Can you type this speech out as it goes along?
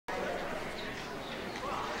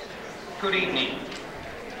Good evening.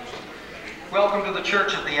 Welcome to the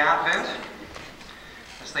Church of the Advent.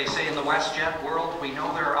 As they say in the WestJet world, we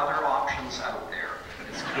know there are other options out there, but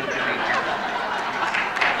it's good to be here tonight.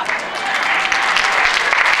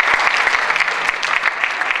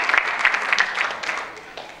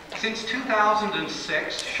 Since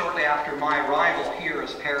 2006, shortly after my arrival here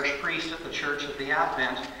as parish priest at the Church of the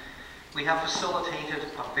Advent, we have facilitated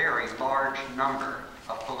a very large number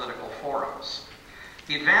of political forums.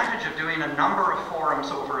 The advantage of doing a number of forums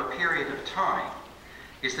over a period of time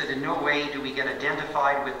is that in no way do we get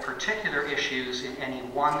identified with particular issues in any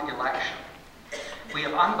one election. We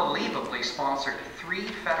have unbelievably sponsored 3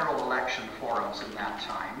 federal election forums in that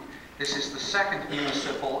time. This is the 2nd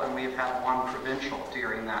municipal, and we have had 1 provincial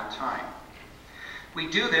during that time. We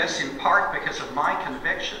do this in part because of my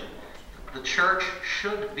conviction that the church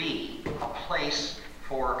should be a place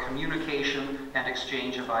for communication and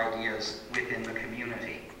exchange of ideas within the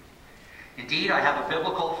community. Indeed, I have a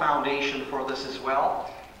biblical foundation for this as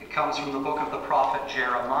well. It comes from the book of the prophet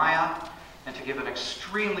Jeremiah, and to give an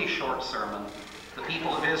extremely short sermon, the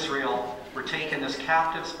people of Israel were taken as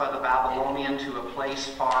captives by the Babylonian to a place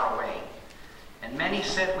far away. And many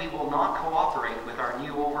said, "We will not cooperate with our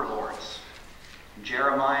new overlords." And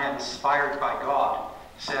Jeremiah, inspired by God,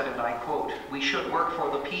 said, and I quote, "We should work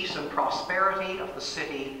for the peace and prosperity of the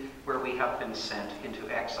city where we have been sent into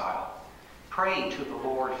exile. Pray to the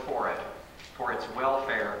Lord for it, for its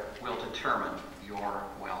welfare will determine your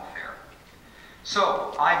welfare."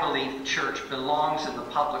 So, I believe the church belongs in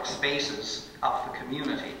the public spaces of the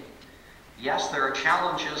community. Yes, there are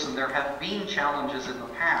challenges, and there have been challenges in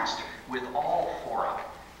the past with all fora.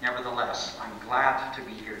 Nevertheless, I'm glad to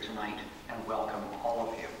be here tonight and welcome all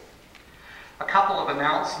of you. A couple of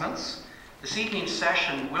announcements. This evening's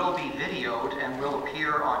session will be videoed and will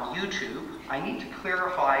appear on YouTube. I need to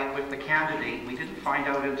clarify with the candidate, we didn't find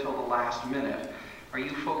out until the last minute. Are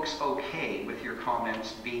you folks okay with your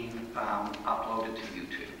comments being uploaded to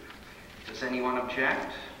YouTube? Does anyone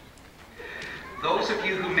object? Those of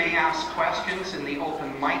you who may ask questions in the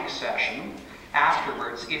open mic session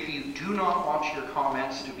afterwards, if you do not want your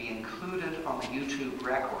comments to be included on the YouTube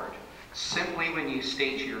record, simply when you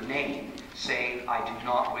state your name, say, "I do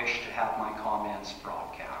not wish to have my comments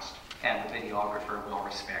broadcast," and the videographer will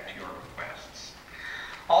respect your requests.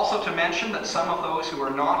 Also to mention that some of those who are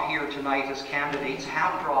not here tonight as candidates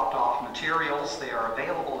have dropped off materials. They are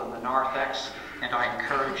available in the narthex, and I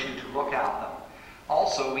encourage you to look at them.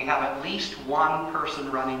 Also, we have at least 1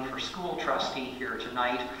 person running for school trustee here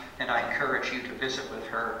tonight, and I encourage you to visit with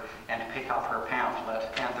her and pick up her pamphlet,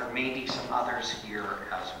 and there may be some others here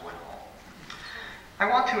as well. I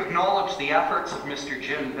want to acknowledge the efforts of Mr.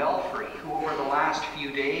 Jim Belfry, who over the last few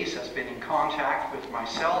days has been in contact with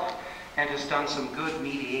myself and has done some good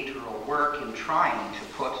mediatorial work in trying to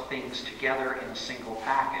put things together in a single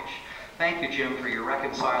package. Thank you, Jim, for your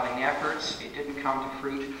reconciling efforts. It didn't come to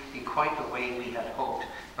fruit in quite the way we had hoped,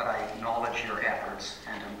 but I acknowledge your efforts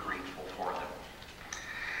and am grateful for them.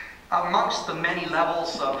 Amongst the many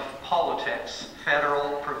levels of politics,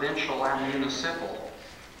 federal, provincial, and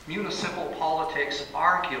municipal politics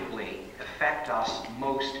arguably affect us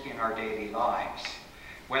most in our daily lives.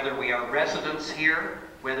 Whether we are residents here,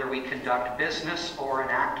 whether we conduct business or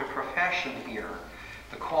enact a profession here,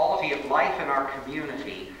 the quality of life in our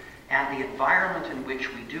community and the environment in which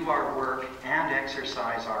we do our work and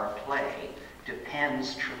exercise our play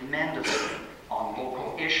depends tremendously on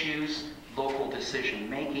local issues, local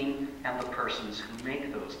decision-making, and the persons who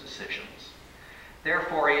make those decisions.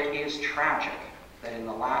 Therefore, it is tragic that in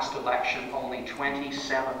the last election, only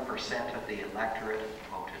 27% of the electorate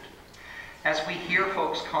voted. As we hear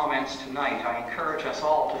folks' comments tonight, I encourage us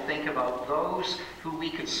all to think about those who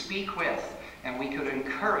we could speak with and we could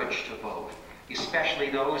encourage to vote,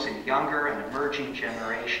 especially those in younger and emerging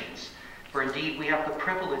generations. For indeed, we have the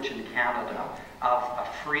privilege in Canada of a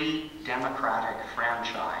free democratic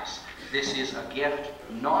franchise. This is a gift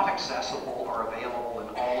not accessible or available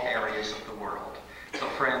in all areas of the world. So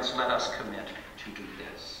friends, let us commit to do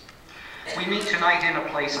this. We meet tonight in a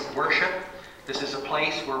place of worship. This is a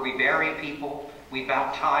place where we bury people, we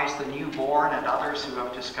baptize the newborn and others who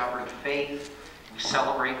have discovered faith, we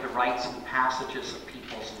celebrate the rites and passages of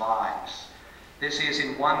people's lives. This is,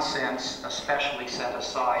 in one sense, a specially set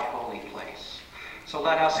aside holy place. So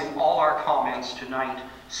let us, in all our comments tonight,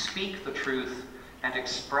 speak the truth and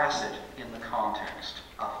express it in the context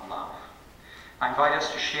of love. I invite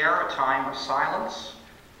us to share a time of silence,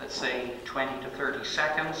 let's say 20 to 30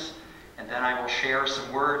 seconds, and then I will share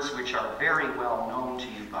some words which are very well known to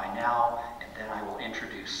you by now, and then I will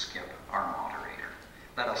introduce Skip, our moderator.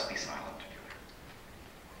 Let us be silent together.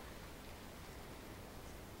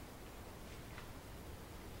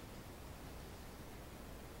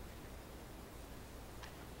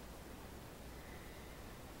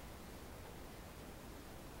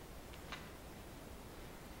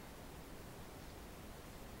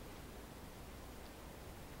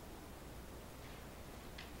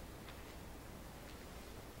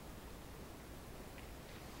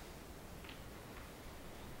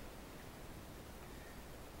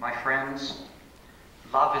 friends,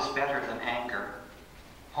 love is better than anger.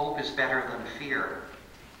 Hope is better than fear.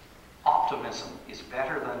 Optimism is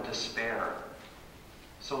better than despair.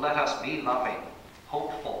 So let us be loving,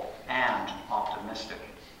 hopeful, and optimistic,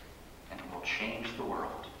 and it will change the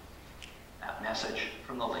world. That message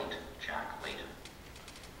from the late Jack Layton.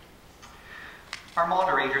 Our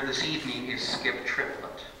moderator this evening is Skip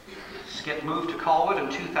Triplett. Skip moved to Colwood in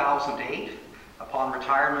 2008 upon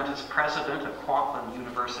retirement as president of Kwantlen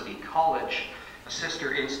University College, a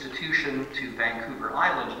sister institution to Vancouver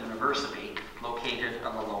Island University, located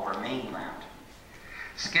on the Lower Mainland.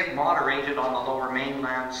 Skip moderated on the Lower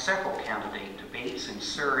Mainland several candidate debates in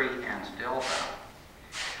Surrey and Delta.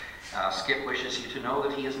 Skip wishes you to know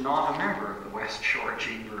that he is not a member of the West Shore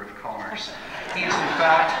Chamber of Commerce. He is in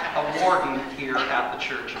fact a warden here at the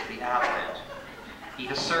Church of the Advent. He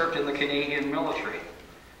has served in the Canadian military.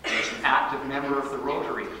 He is an active member of the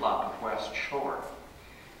Rotary Club of West Shore.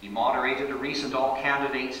 He moderated a recent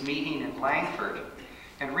all-candidates meeting in Langford,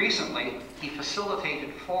 and recently he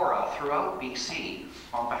facilitated fora throughout BC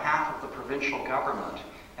on behalf of the provincial government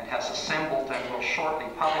and has assembled and will shortly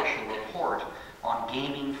publish a report on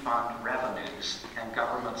gaming fund revenues and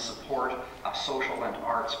government support of social and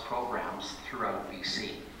arts programs throughout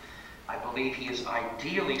BC. I believe he is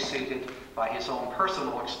ideally suited by his own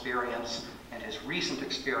personal experience and his recent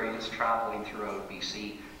experience traveling throughout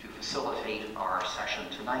BC to facilitate our session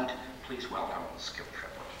tonight. Please welcome Skip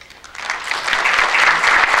Triplett.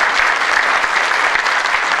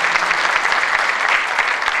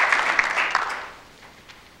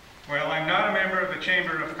 Well, I'm not a member of the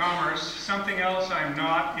Chamber of Commerce. Something else I'm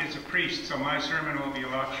not is a priest, so my sermon will be a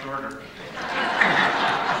lot shorter.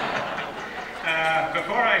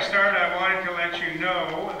 Before I start, I wanted to let you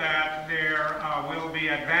know that there will be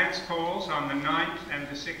advance polls on the 9th and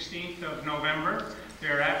the 16th of November.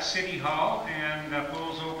 They're at City Hall, and the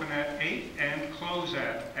polls open at 8 and close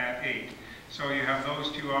at 8. So you have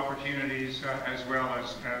those two opportunities as well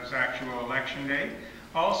as actual election day.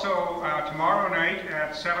 Also, tomorrow night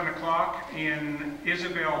at 7 o'clock in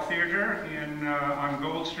Isabel Theatre on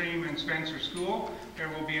Goldstream and Spencer School, there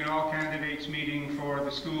will be an all-candidates meeting for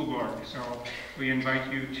the school board. So we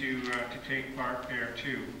invite you to take part there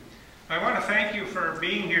too. I want to thank you for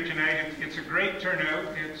being here tonight. It's a great turnout.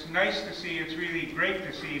 It's nice to see, it's really great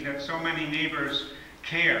to see that so many neighbors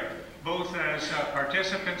care, both as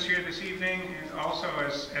participants here this evening and also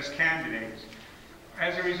as candidates.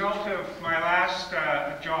 As a result of my last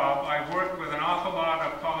job, I've worked with an awful lot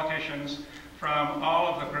of politicians from all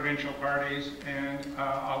of the provincial parties and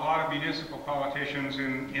a lot of municipal politicians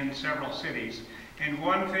in several cities. And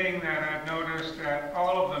one thing that I've noticed that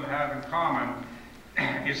all of them have in common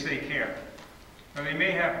is they care. Now, they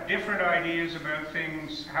may have different ideas about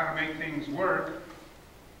things, how to make things work,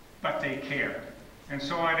 but they care. And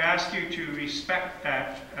so I'd ask you to respect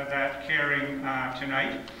that caring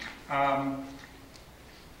tonight.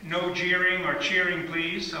 No jeering or cheering,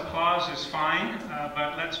 please. Applause is fine,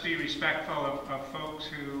 but let's be respectful of folks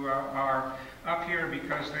who are up here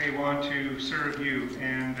because they want to serve you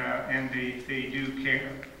and they do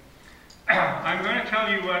care. I'm going to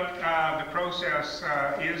tell you what the process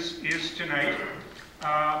is tonight.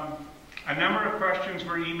 A number of questions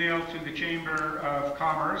were emailed to the Chamber of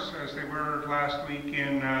Commerce, as they were last week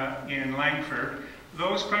in Langford.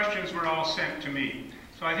 Those questions were all sent to me.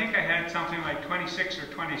 So I think I had something like 26 or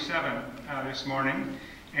 27 this morning,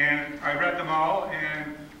 and I read them all,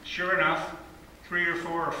 and sure enough, 3 or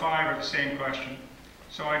 4 or 5 are the same question.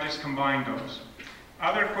 So I just combined those.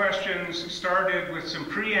 Other questions started with some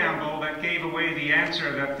preamble that gave away the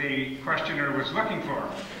answer that the questioner was looking for.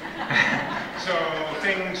 So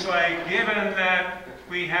things like, given that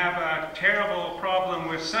we have a terrible problem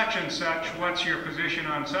with such and such, what's your position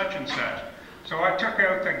on such and such? So I took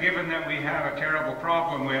out the given that we have a terrible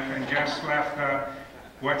problem with and just left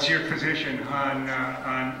what's your position on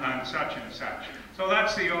such and such. So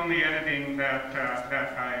that's the only editing that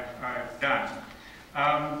I've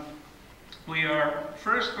done. We are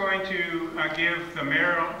first going to give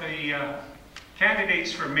the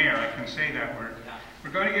candidates for mayor, I can say that word.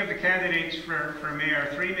 We're going to give the candidates for mayor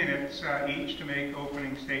 3 minutes each to make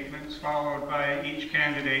opening statements, followed by each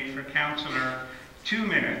candidate for councillor 2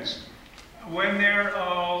 minutes. When they're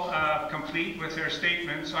all complete with their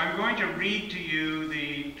statements, I'm going to read to you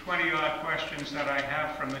the 20-odd questions that I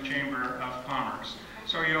have from the Chamber of Commerce.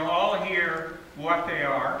 So you'll all hear what they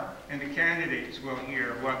are, and the candidates will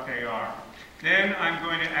hear what they are. Then I'm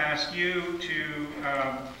going to ask you to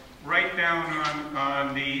write down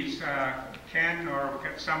on these. Ken or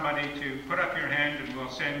get somebody to put up your hand and we'll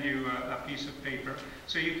send you a piece of paper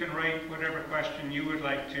so you can write whatever question you would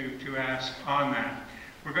like to ask on that.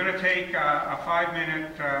 We're going to take a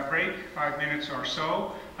 5-minute break, 5 minutes or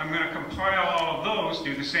so. I'm going to compile all of those,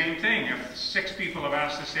 do the same thing. If 6 people have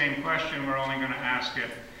asked the same question, we're only going to ask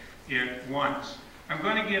it once. I'm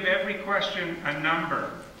going to give every question a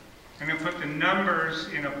number. I'm going to put the numbers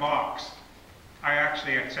in a box. I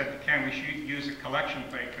said, can we should use a collection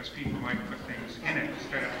plate because people might put things in it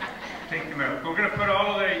instead of take them out. We're going to put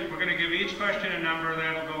we're going to give each question a number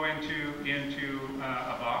that'll go into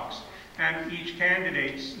a box, and each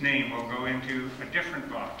candidate's name will go into a different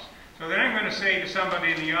box. So then I'm going to say to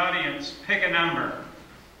somebody in the audience, pick a number.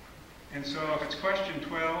 And so if it's question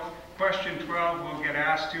 12 will get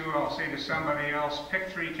asked to, I'll say to somebody else, pick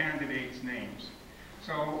 3 candidates' names.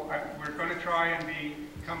 So we're going to try and be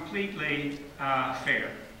completely fair.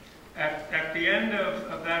 At the end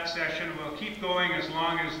of that session, we'll keep going as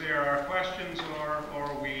long as there are questions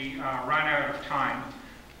or we run out of time.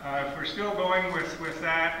 If we're still going with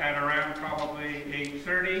that at around probably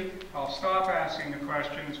 8:30, I'll stop asking the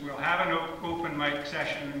questions. We'll have an open mic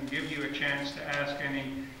session and give you a chance to ask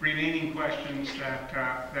any remaining questions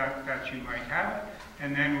that you might have.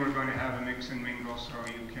 And then we're going to have a mix and mingle so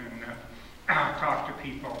you can talk to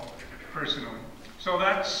people personally. So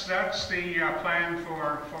that's the plan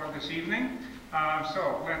for this evening.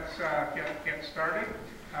 So let's get started.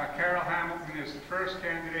 Carol Hamilton is the first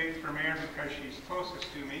candidate for mayor because she's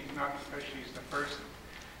closest to me, not because she's the first.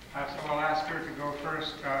 So I'll ask her to go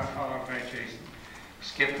first, followed by Jason.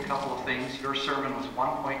 Skip a couple of things. Your sermon was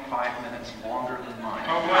 1.5 minutes longer than mine.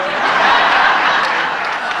 Oh, was it?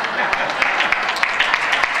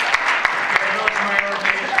 There goes my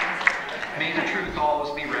ordination. May the truth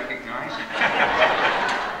always be recognized.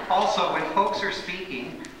 Also, when folks are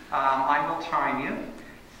speaking, I will time you.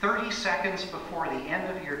 30 seconds before the end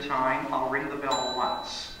of your time, I'll ring the bell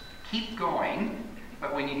once. Keep going,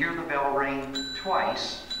 but when you hear the bell ring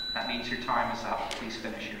twice, that means your time is up. Please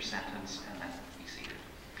finish your sentence and then be seated.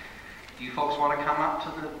 Do you folks want to come up to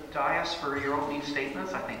the dais for your opening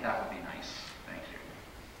statements? I think that would be nice. Thank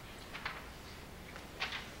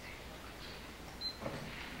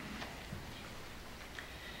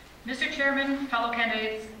you. Mr. Chairman, fellow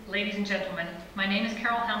candidates, ladies and gentlemen, my name is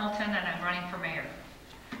Carol Hamilton and I'm running for mayor.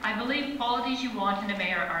 I believe qualities you want in a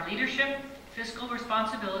mayor are leadership, fiscal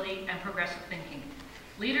responsibility, and progressive thinking.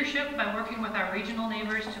 Leadership by working with our regional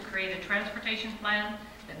neighbors to create a transportation plan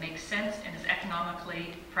that makes sense and is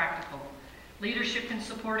economically practical. Leadership in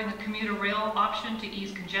supporting a commuter rail option to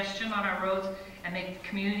ease congestion on our roads and make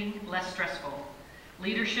commuting less stressful.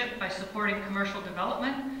 Leadership by supporting commercial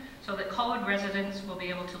development so that Colwood residents will be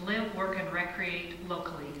able to live, work, and recreate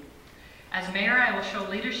locally. As mayor, I will show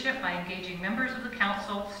leadership by engaging members of the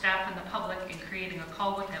council, staff, and the public in creating a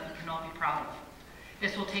Colwood that we can all be proud of.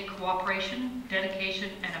 This will take cooperation, dedication,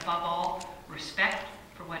 and above all, respect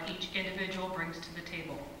for what each individual brings to the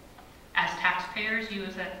table. As taxpayers, you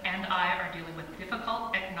and I are dealing with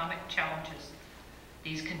difficult economic challenges.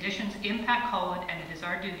 These conditions impact Colwood, and it is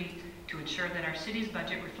our duty to ensure that our city's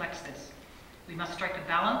budget reflects this. We must strike a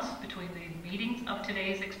balance between the meeting of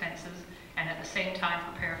today's expenses and at the same time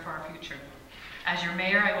prepare for our future. As your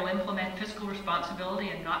mayor, I will implement fiscal responsibility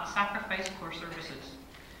and not sacrifice core services.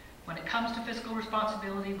 When it comes to fiscal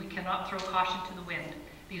responsibility, we cannot throw caution to the wind.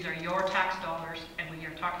 These are your tax dollars, and we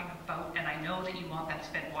are talking about, and I know that you want that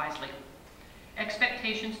spent wisely.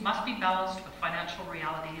 Expectations must be balanced with financial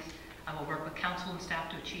realities. I will work with council and staff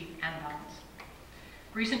to achieve and balance.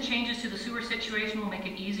 Recent changes to the sewer situation will make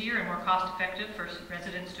it easier and more cost-effective for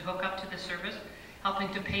residents to hook up to this service,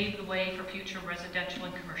 helping to pave the way for future residential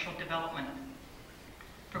and commercial development.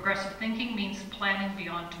 Progressive thinking means planning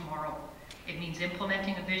beyond tomorrow. It means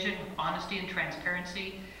implementing a vision with honesty and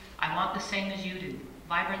transparency. I want the same as you do: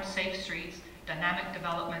 vibrant, safe streets, dynamic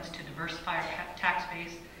developments to diversify our tax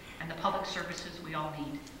base, and the public services we all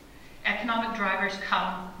need. Economic drivers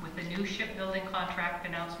come with the new shipbuilding contract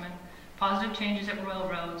announcement, positive changes at Royal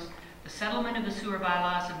Roads, the settlement of the sewer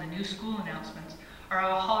bylaws, and the new school announcements are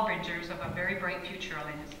all harbingers of a very bright future,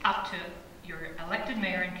 and it's up to your elected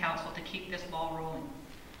mayor and council to keep this ball rolling.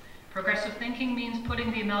 Progressive thinking means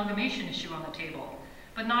putting the amalgamation issue on the table,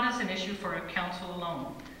 but not as an issue for a council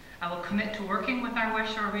alone. I will commit to working with our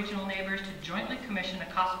West Shore regional neighbors to jointly commission a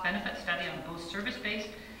cost-benefit study on both service-based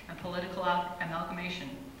and political amalgamation.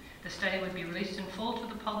 The study would be released in full to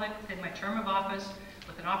the public within my term of office,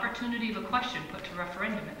 with an opportunity of a question put to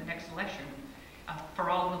referendum at the next election for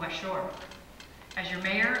all of the West Shore. As your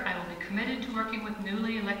mayor, I will be committed to working with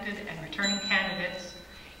newly elected and returning candidates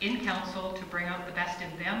in council to bring out the best in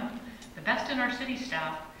them, the best in our city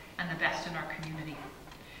staff, and the best in our community.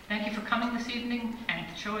 Thank you for coming this evening and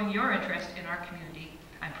showing your interest in our community.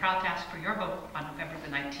 I'm proud to ask for your vote on November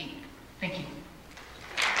the 19th. Thank you.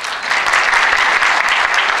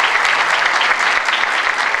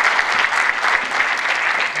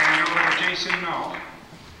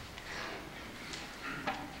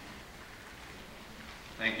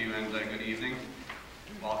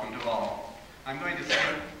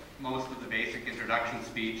 basic introduction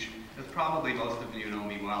speech, as probably most of you know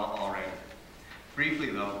me well already. Briefly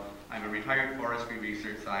though, I'm a retired forestry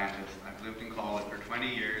research scientist. I've lived in Colwood for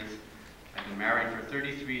 20 years. I've been married for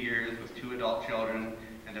 33 years with 2 adult children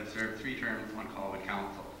and have served 3 terms on Colwood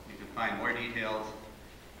Council. You can find more details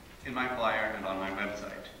in my flyer and on my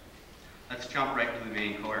website. Let's jump right to the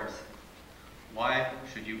main course. Why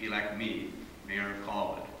should you elect me, Mayor of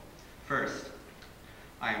Colwood? First,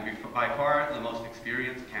 I am by far the most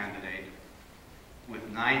experienced candidate with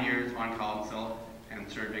 9 years on council and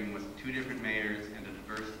serving with 2 different mayors and a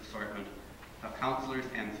diverse assortment of councillors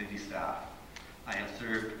and city staff. I have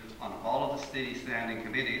served on all of the city standing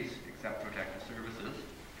committees except Protective Services.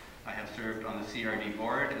 I have served on the CRD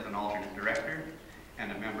board as an alternate director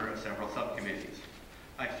and a member of several subcommittees.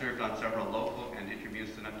 I've served on several local and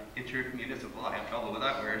intermunicipal, I have trouble with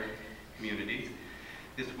that word, communities.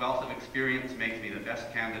 This wealth of experience makes me the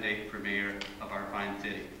best candidate for mayor of our fine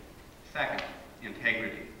city. Second,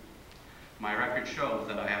 integrity. My record shows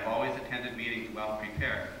that I have always attended meetings well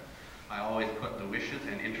prepared. I always put the wishes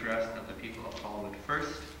and interests of the people of Colwood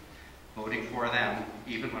first, voting for them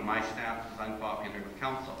even when my stance was unpopular with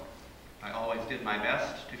council. I always did my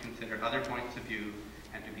best to consider other points of view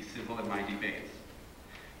and to be civil in my debates.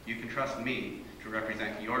 You can trust me to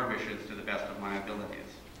represent your wishes to the best of my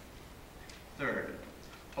abilities. Third,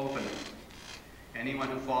 openness. Anyone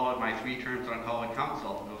who followed my 3 terms on Colwood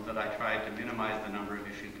Council knows that I tried to minimize the number of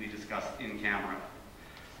issues we discussed in camera.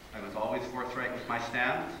 I was always forthright with my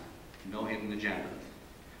stands, no hidden agendas.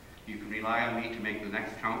 You can rely on me to make the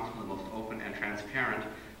next council the most open and transparent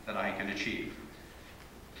that I can achieve.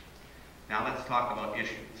 Now let's talk about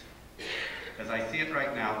issues. As I see it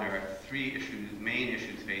right now, there are 3 main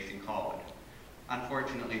issues facing Colwood.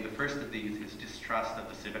 Unfortunately, the first of these is distrust of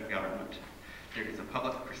the civic government. There is a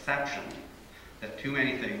public perception that too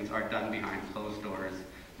many things are done behind closed doors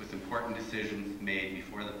with important decisions made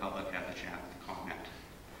before the public has a chance to comment.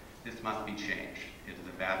 This must be changed. It is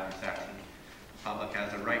a bad perception. The public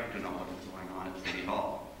has a right to know what is going on at City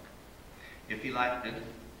Hall. If elected,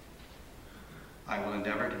 I will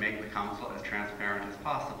endeavor to make the council as transparent as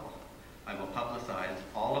possible. I will publicize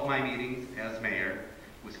all of my meetings as mayor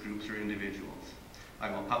with groups or individuals. I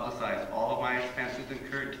will publicize all of my expenses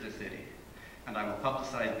incurred to the city, and I will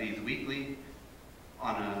publicize these weekly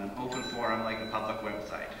on an open forum like a public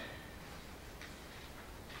website.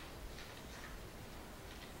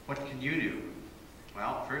 What can you do?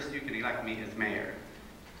 Well, first you can elect me as mayor.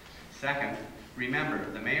 Second, remember,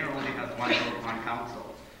 the mayor only has 1 vote on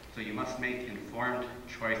council, so you must make informed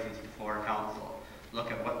choices before council. Look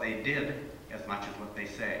at what they did as much as what they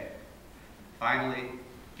say. Finally,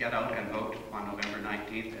 get out and vote on November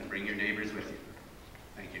 19th and bring your neighbors with you.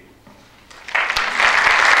 Thank you.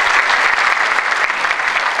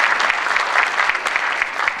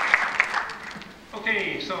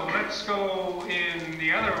 Okay, so let's go in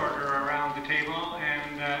the other order around the table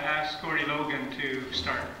and ask Corey Logan to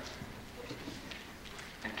start.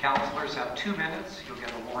 And councillors have 2 minutes. You'll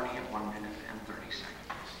get a warning at 1 minute and 30 seconds.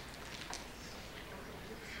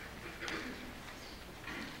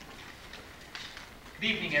 Good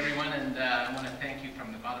evening, everyone, and I want to thank you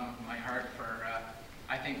from the bottom of my heart for,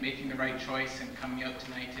 I think, making the right choice and coming out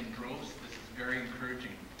tonight in droves. This is very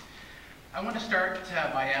encouraging. I want to start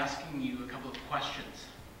by asking you a couple of questions.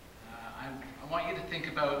 I want you to think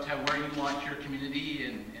about where you want your community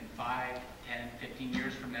in 5, 10, 15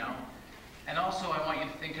 years from now. And also, I want you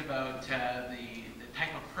to think about the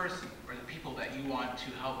type of person or the people that you want to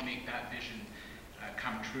help make that vision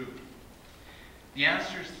come true. The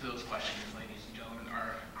answers to those questions, ladies and gentlemen,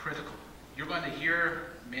 are critical. You're going to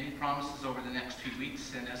hear many promises over the next 2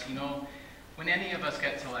 weeks, and as you know, when any of us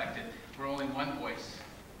gets elected, we're only 1 voice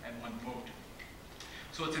and 1 vote.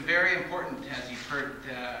 So it's very important, as you've heard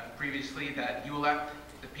previously, that you elect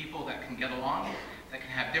the people that can get along, that can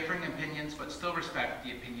have differing opinions, but still respect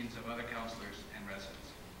the opinions of other councillors and residents.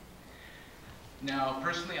 Now,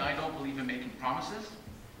 personally, I don't believe in making promises,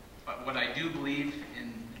 but what I do believe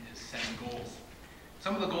in is setting goals.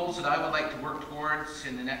 Some of the goals that I would like to work towards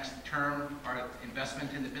in the next term are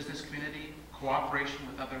investment in the business community, cooperation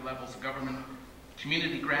with other levels of government,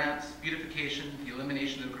 community grants, beautification, the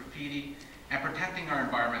elimination of graffiti, and protecting our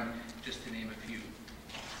environment, just to name a few.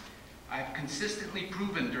 I've consistently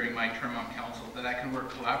proven during my term on council that I can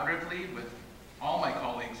work collaboratively with all my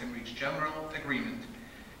colleagues and reach general agreement,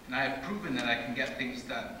 and I have proven that I can get things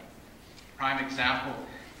done. Prime example,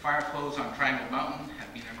 fire flows on Triangle Mountain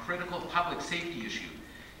have been a critical public safety issue,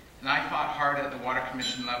 and I fought hard at the Water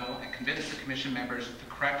Commission level and convinced the Commission members to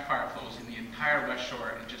correct fire flows in the entire West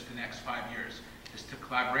Shore in just the next 5 years. This took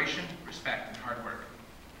collaboration, respect, and hard work.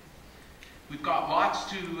 We've got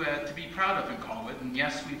lots to be proud of in Colwood, and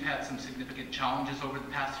yes, we've had some significant challenges over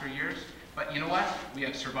the past 3 years, but you know what? We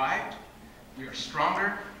have survived, we are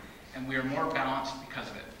stronger, and we are more balanced because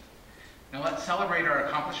of it. Now let's celebrate our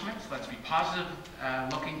accomplishments, let's be positive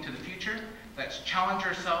looking to the future, let's challenge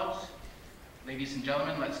ourselves. Ladies and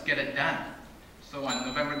gentlemen, let's get it done. So on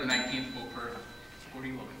November the 19th, vote for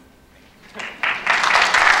Gordy Logan. Thank you.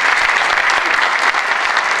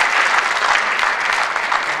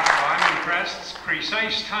 Wow, I'm impressed.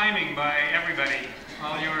 Precise timing by everybody.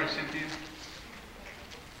 All yours, Cynthia.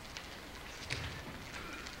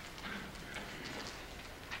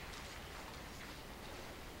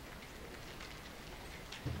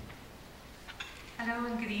 Hello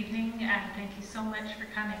and good evening, and thank you so much for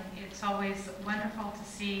coming. It's always wonderful to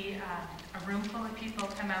see a room full of people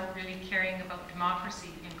come out really caring about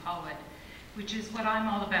democracy in Colwood, which is what I'm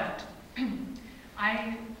all about.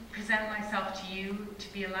 I present myself to you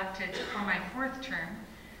to be elected for my 4th term.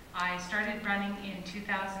 I started running in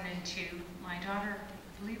 2002. My daughter,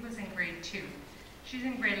 I believe, was in grade 2. She's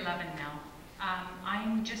in grade 11 now.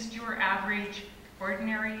 I'm just your average,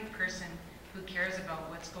 ordinary person who cares about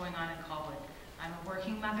what's going on in Colwood. I'm a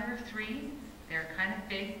working mother of 3. They're kind of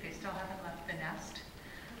big. They still haven't left the nest.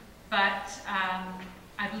 But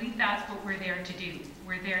I believe that's what we're there to do.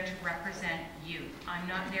 We're there to represent you. I'm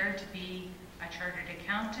not there to be a chartered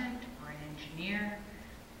accountant or an engineer.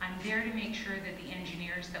 I'm there to make sure that the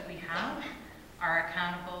engineers that we have are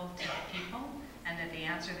accountable to the people and that they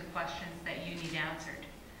answer the questions that you need answered.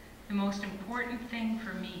 The most important thing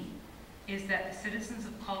for me is that the citizens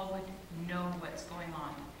of Colwood know what's going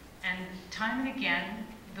on. And time and again,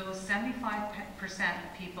 those 75%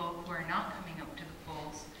 of people who are not coming up to the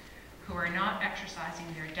polls, who are not exercising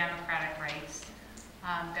their democratic rights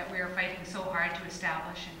that we are fighting so hard to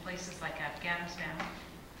establish in places like Afghanistan,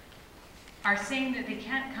 are saying that they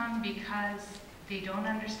can't come because they don't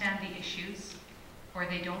understand the issues or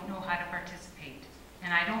they don't know how to participate.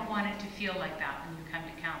 And I don't want it to feel like that when you come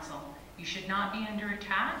to council. You should not be under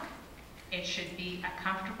attack. It should be a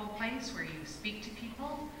comfortable place where you speak to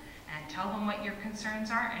people and tell them what your concerns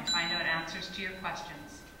are and find out answers to your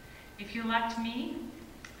questions. If you elect me,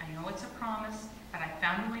 I know it's a promise, but I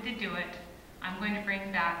found a way to do it. I'm going to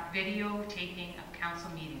bring back videotaping of council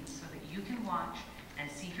meetings so that you can watch and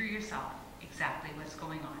see for yourself exactly what's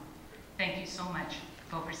going on. Thank you so much.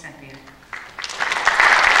 Vote for Cynthia.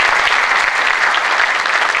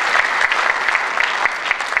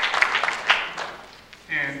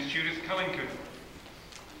 And Judith Cullington.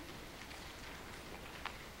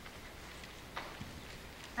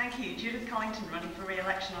 Thank you. Judith Collington, running for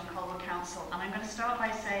re-election on Colwood Council. And I'm going to start by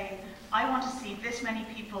saying, I want to see this many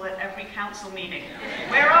people at every council meeting.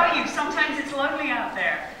 Where are you? Sometimes it's lonely out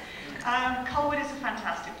there. Colwood is a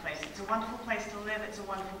fantastic place. It's a wonderful place to live. It's a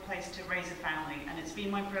wonderful place to raise a family. And it's been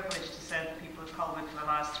my privilege to serve the people of Colwood for the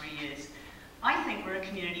last 3 years. I think we're a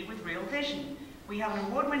community with real vision. We have an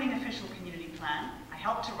award-winning official community plan. I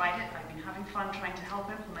helped to write it. I've been having fun trying to help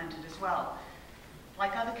implement it as well.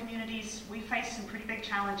 Like other communities, we faced some pretty big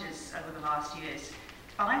challenges over the last years,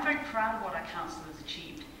 but I'm very proud of what our council has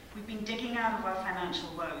achieved. We've been digging out of our financial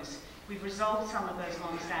woes. We've resolved some of those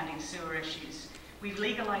long-standing sewer issues. We've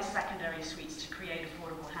legalized secondary suites to create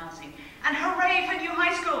affordable housing. And hooray for new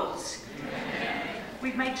high schools!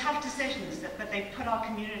 We've made tough decisions, but they've put our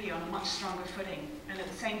community on a much stronger footing. And at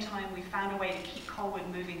the same time, we've found a way to keep Colwood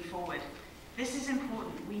moving forward. This is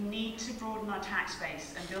important. We need to broaden our tax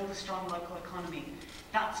base and build a strong local economy.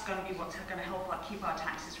 That's going to be what's going to help keep our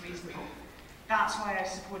taxes reasonable. That's why I've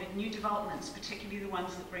supported new developments, particularly the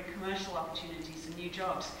ones that bring commercial opportunities and new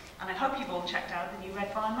jobs. And I hope you've all checked out the new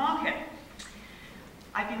Red Barn Market.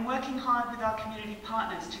 I've been working hard with our community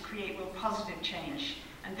partners to create real positive change.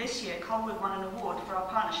 And this year, Colwood won an award for our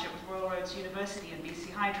partnership with Royal Roads University and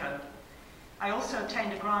BC Hydro. I also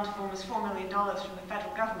obtained a grant of almost $4 million from the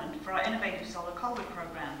federal government for our innovative Solar Colwood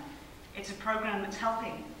program. It's a program that's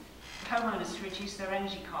helping homeowners to reduce their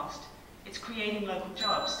energy cost. It's creating local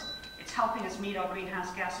jobs. It's helping us meet our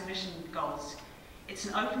greenhouse gas emission goals. It's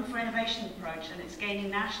an open for innovation approach, and it's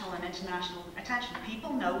gaining national and international attention.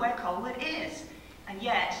 People know where Colwood is, and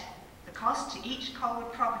yet the cost to each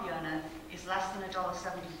Colwood property owner is less than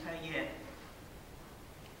 $1.70 per year.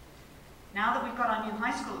 Now that we've got our new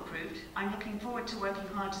high school approved, I'm looking forward to working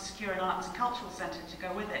hard to secure an arts and cultural centre to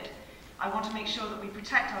go with it. I want to make sure that we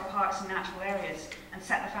protect our parks and natural areas and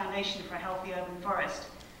set the foundation for a healthy urban forest.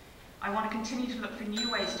 I want to continue to look for new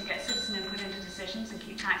ways to get citizen input into decisions and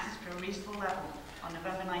keep taxes for a reasonable level. On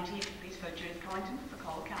November 19th, please vote Judith Collington for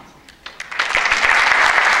Colwood Council.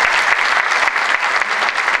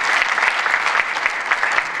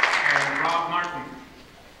 And Rob Martin.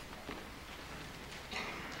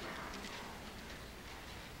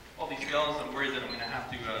 these skills, I'm worried that I'm going to have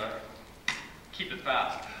to keep it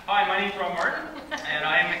fast. Hi, my name's Rob Martin, and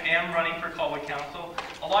I am running for Colwood Council.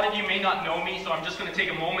 A lot of you may not know me, so I'm just going to take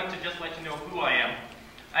a moment to just let you know who I am.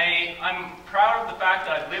 I'm proud of the fact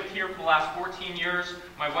that I've lived here for the last 14 years.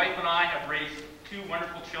 My wife and I have raised 2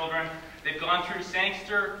 wonderful children. They've gone through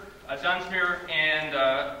Sangster, Dunsmuir, and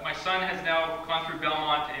my son has now gone through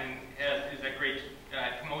Belmont and is at grade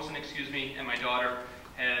Camosun, and my daughter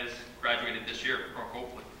has graduated this year, or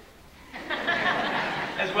hopefully.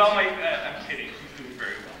 As well, I'm kidding, she's doing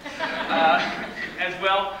very well. As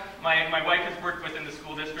well, my wife has worked within the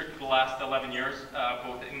school district for the last 11 years,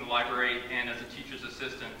 both in the library and as a teacher's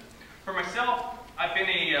assistant. For myself, I've been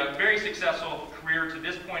a very successful career to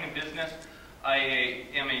this point in business. I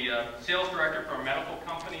am a sales director for a medical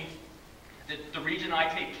company. The region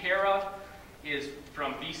I take care of is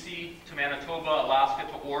from BC to Manitoba, Alaska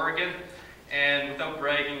to Oregon, and without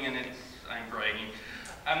bragging, and I'm bragging,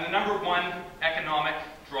 I'm the #1 economic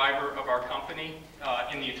driver of our company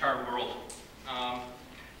in the entire world.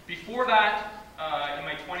 Before that, in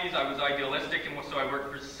my 20s, I was idealistic, and so I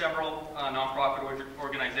worked for several nonprofit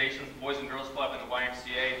organizations, the Boys and Girls Club and the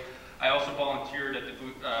YMCA. I also volunteered at the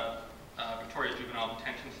Victoria Juvenile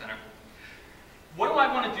Detention Center. What do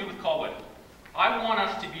I want to do with Colwood? I want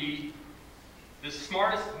us to be the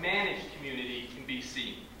smartest managed community in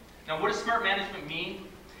BC. Now, what does smart management mean?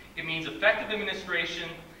 It means effective administration,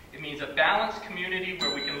 it means a balanced community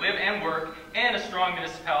where we can live and work, and a strong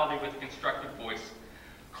municipality with a constructive voice.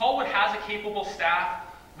 Colwood has a capable staff.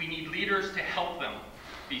 We need leaders to help them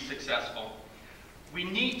be successful. We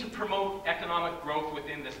need to promote economic growth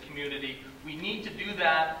within this community. We need to do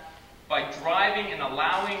that by driving and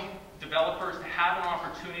allowing developers to have an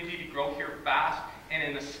opportunity to grow here fast and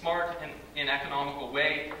in a smart and economical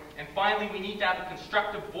way. And finally, we need to have a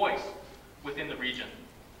constructive voice within the region.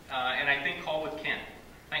 And I think Colwood can.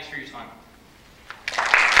 Thanks for your time.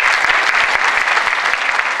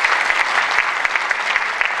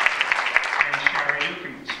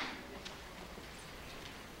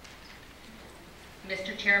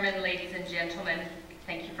 Mr. Chairman, ladies and gentlemen,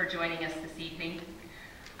 thank you for joining us this evening.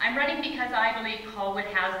 I'm running because I believe Colwood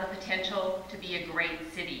has the potential to be a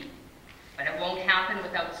great city, but it won't happen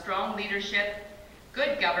without strong leadership,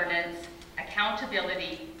 good governance,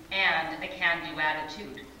 accountability, and a can-do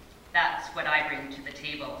attitude. That's what I bring to the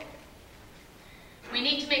table. We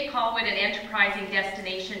need to make Colwood an enterprising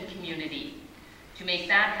destination community. To make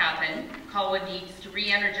that happen, Colwood needs to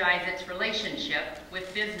re-energize its relationship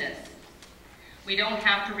with business. We don't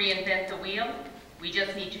have to reinvent the wheel, we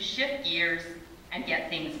just need to shift gears and get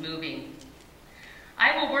things moving.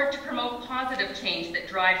 I will work to promote positive change that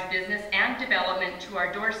drives business and development to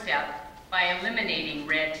our doorstep by eliminating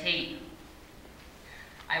red tape.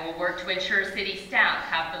 I will work to ensure city staff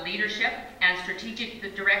have the leadership and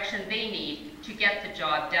strategic direction they need to get the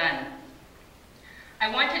job done. I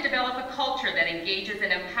want to develop a culture that engages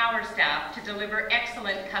and empowers staff to deliver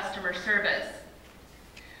excellent customer service.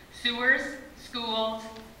 Sewers, schools,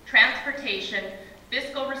 transportation,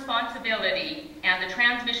 fiscal responsibility, and the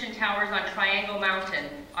transmission towers on Triangle Mountain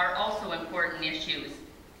are also important issues.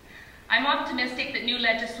 I'm optimistic that new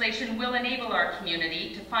legislation will enable our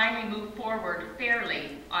community to finally move forward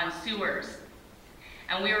fairly on sewers.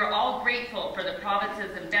 And we are all grateful for the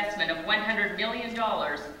province's investment of $100 million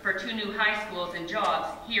for 2 new high schools and jobs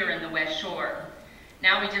here in the West Shore.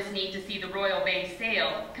 Now we just need to see the Royal Bay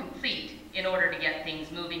sale complete in order to get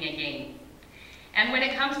things moving again. And when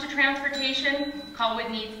it comes to transportation,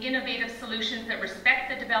 Colwood needs innovative solutions that respect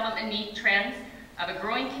the development need trends of a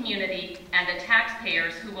growing community and the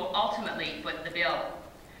taxpayers who will ultimately foot the bill.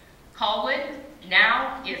 Colwood,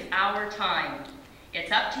 now is our time.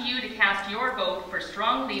 It's up to you to cast your vote for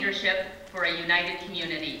strong leadership for a united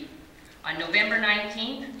community. On November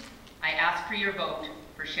 19th, I ask for your vote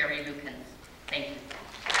for Sherry Lukens. Thank you.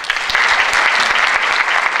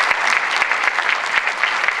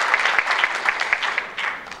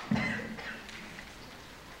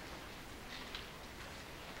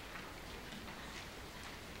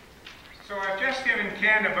 So I've just given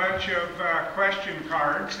Ken a bunch of question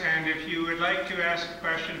cards, and if you would like to ask a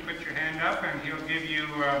question, put your hand up and he'll give you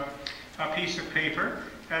a piece of paper.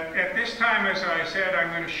 At this time, as I said, I'm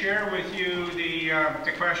going to share with you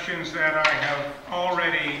the questions that I have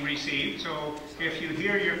already received. So if you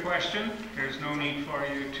hear your question, there's no need for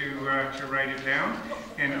you to write it down.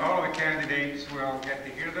 And all the candidates will get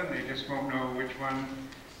to hear them. They just won't know which one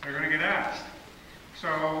they're going to get asked.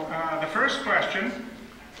 So the first question.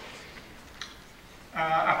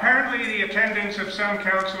 Apparently the attendance of some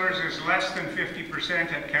councillors is less than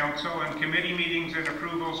 50% at council, and committee meetings and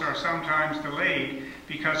approvals are sometimes delayed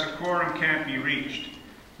because a quorum can't be reached.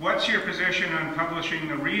 What's your position on publishing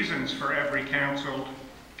the reasons for every council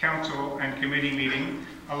and committee meeting,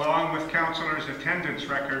 along with councillors' attendance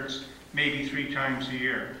records, maybe 3 times a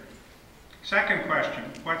year? Second question,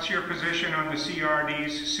 what's your position on the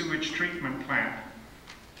CRD's sewage treatment plant?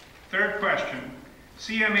 Third question,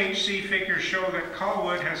 CMHC figures show that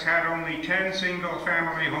Colwood has had only 10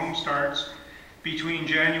 single-family home starts between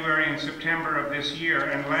January and September of this year,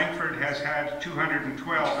 and Langford has had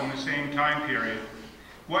 212 in the same time period.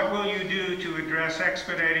 What will you do to address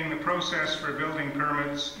expediting the process for building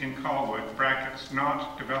permits in Colwood, brackets,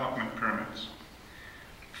 not development permits?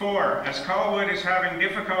 4, as Colwood is having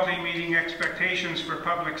difficulty meeting expectations for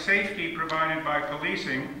public safety provided by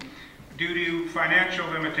policing due to financial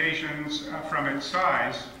limitations from its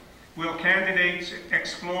size, will candidates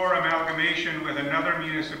explore amalgamation with another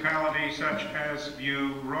municipality such as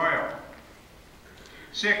View Royal?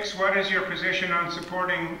 6, what is your position on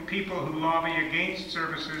supporting people who lobby against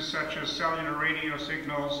services such as cellular radio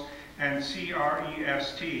signals and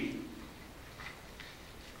CREST?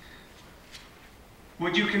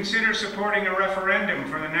 Would you consider supporting a referendum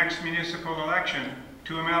for the next municipal election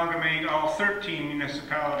to amalgamate all 13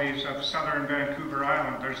 municipalities of southern Vancouver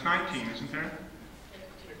Island? There's 19, isn't there?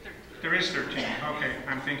 There is 13. Okay,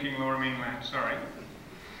 I'm thinking Lower Mainland, sorry.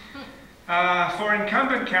 For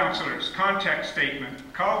incumbent councillors, context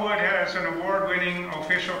statement. Colwood has an award-winning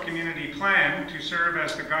official community plan to serve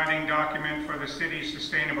as the guiding document for the city's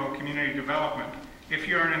sustainable community development. If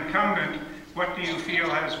you're an incumbent, what do you feel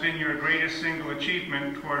has been your greatest single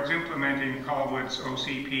achievement towards implementing Colwood's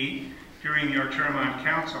OCP during your term on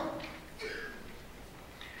council?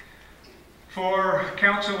 For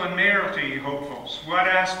council and mayoralty hopefuls, what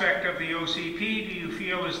aspect of the OCP do you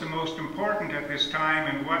feel is the most important at this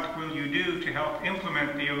time, and what will you do to help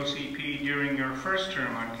implement the OCP during your first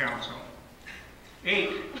term on council?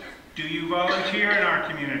 8, do you volunteer in our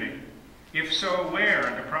community? If so, where,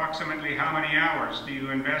 and approximately how many hours do you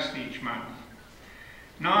invest each month?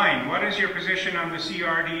 9, what is your position on the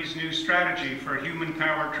CRD's new strategy for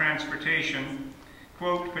human-powered transportation,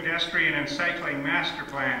 quote, pedestrian and cycling master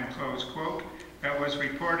plan, close quote, that was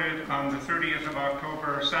reported on the 30th of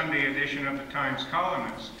October, Sunday edition of the Times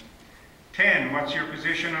Colonist? 10, what's your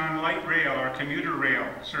position on light rail or commuter rail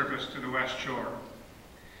service to the West Shore?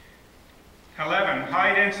 11,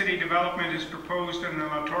 high-density development is proposed in the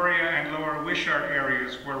Latoria and Lower Wishart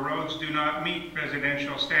areas where roads do not meet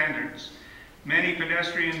residential standards. Many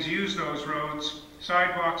pedestrians use those roads,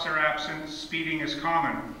 sidewalks are absent, speeding is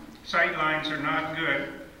common, sight lines are not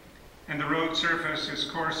good, and the road surface is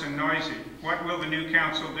coarse and noisy. What will the new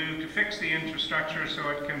council do to fix the infrastructure so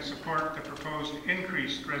it can support the proposed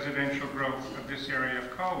increased residential growth of this area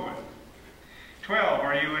of Colwood? 12,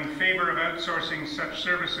 are you in favor of outsourcing such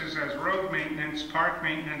services as road maintenance, park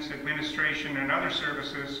maintenance, administration, and other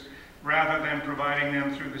services rather than providing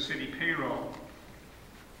them through the city payroll?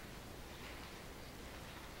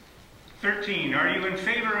 13, are you in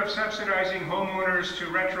favor of subsidizing homeowners to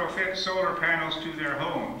retrofit solar panels to their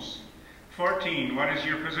homes? 14, what is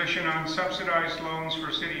your position on subsidized loans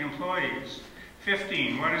for city employees?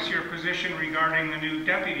 15, what is your position regarding the new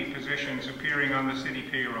deputy positions appearing on the city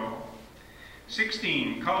payroll?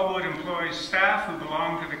 16, Colwood employs staff who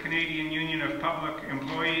belong to the Canadian Union of Public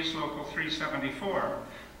Employees, Local 374.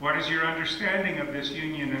 What is your understanding of this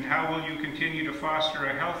union, and how will you continue to foster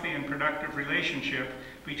a healthy and productive relationship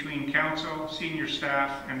between council, senior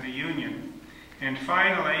staff, and the union? And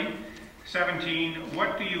finally, 17,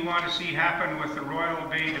 what do you want to see happen with the Royal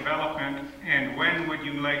Bay development, and when would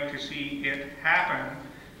you like to see it happen?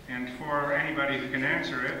 And for anybody who can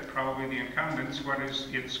answer it, probably the incumbents, what is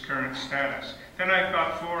its current status? Then I've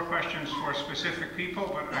got 4 questions for specific people,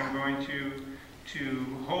 but I'm going to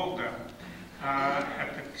hold them.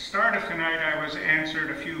 At the start of tonight, I was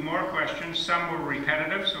answered a few more questions. Some were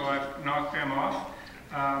repetitive, so I've knocked them off.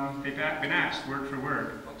 They've been asked word for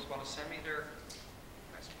word. Folks want to send me their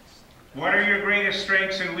questions. What are your greatest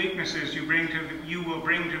strengths and weaknesses you will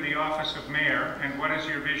bring to the office of mayor, and what is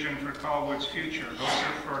your vision for Colwood's future? Those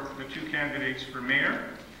are for the 2 candidates for mayor.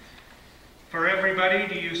 For everybody,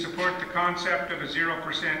 do you support the concept of a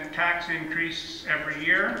 0% tax increase every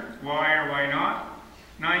year? Why or why not?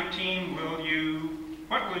 19, what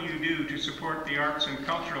will you do to support the arts and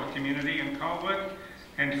cultural community in Colwood?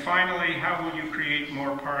 And finally, how will you create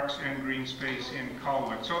more parks and green space in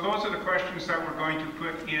Colwood? So those are the questions that we're going to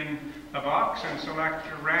put in a box and select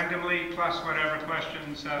randomly, plus whatever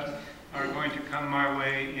questions are going to come my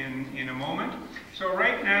way in a moment. So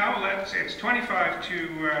right now, it's 25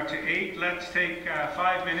 to 8. Let's take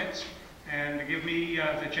 5 minutes and give me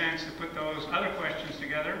the chance to put those other questions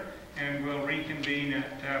together, and we'll reconvene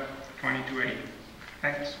at 20 to 8.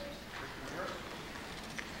 Thanks.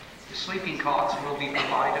 The sleeping cots will be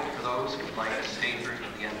provided for those who would like to stay through to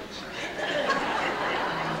the end of the session.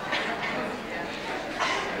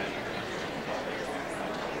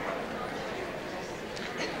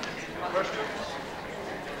 Questions?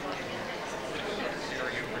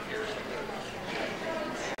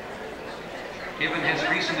 Given his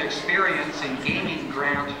recent experience in gaming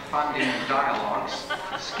grant funding dialogues,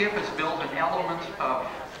 Skip has built an element of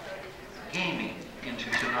gaming into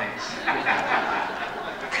tonight's.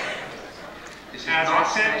 As I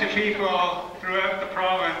said to people throughout the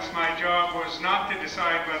province, my job was not to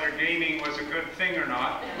decide whether gaming was a good thing or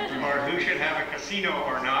not, or who should have a casino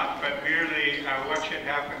or not, but merely what should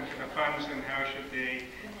happen to the funds and how should they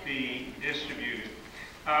be distributed.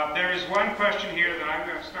 There is one question here that I'm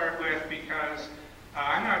going to start with because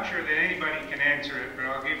I'm not sure that anybody can answer it, but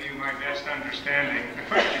I'll give you my best understanding. The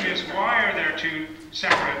question is, why are there two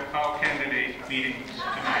separate all-candidate meetings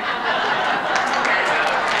tonight?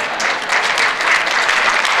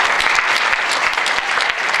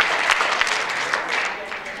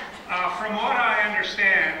 From what I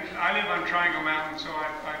understand, I live on Triangle Mountain, so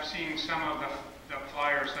I've seen some of the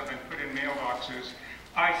flyers that have been put in mailboxes.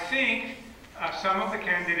 I think some of the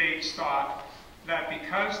candidates thought that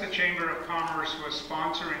because the Chamber of Commerce was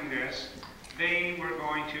sponsoring this, they were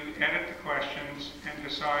going to edit the questions and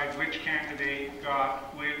decide which candidate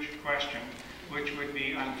got which question, which would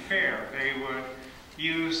be unfair. They would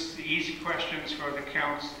use the easy questions for the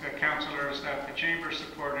councillors that the Chamber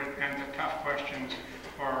supported and the tough questions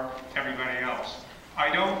for everybody else.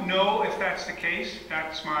 I don't know if that's the case.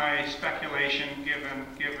 That's my speculation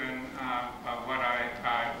given what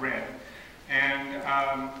I read. And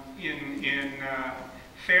in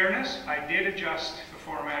fairness, I did adjust the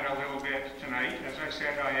format a little bit tonight. As I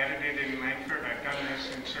said, I edited in Langford. I've done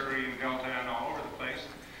this in Surrey and Delta and all over the place.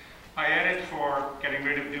 I edit for getting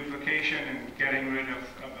rid of duplication and getting rid of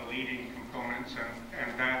the leading components,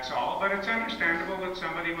 and that's all. But it's understandable that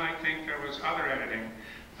somebody might think there was other editing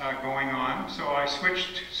going on. So I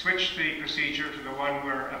switched the procedure to the one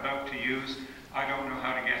we're about to use. I don't know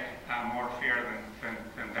how to get more fair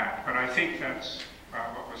than that, but I think that's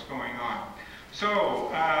what was going on. So,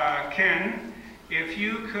 Ken, if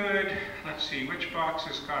you could, let's see, which box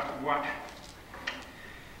has got what?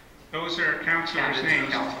 Those are councillors'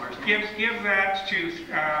 names. Give that to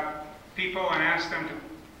people and ask them to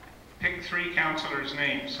pick 3 councillors'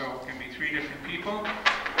 names, so it can be 3 different people.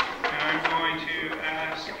 And I'm going to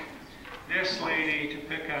ask this lady to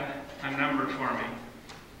pick a number for me.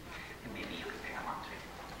 And maybe you could pick them up too.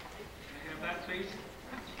 Can I have that, please?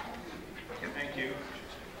 Thank you.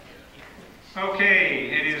 Okay,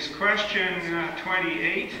 it is question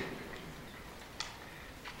 28.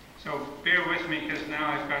 So bear with me because now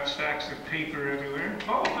I've got stacks of paper everywhere.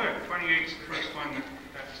 Oh, good. 28 is the first one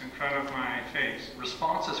that's in front of my face.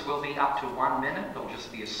 Responses will be up to 1 minute. There'll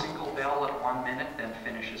just be a single bell at 1 minute, then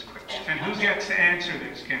finish as quickly. And who gets to answer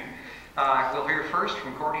this, Ken? We'll hear first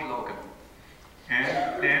from Gordy Logan.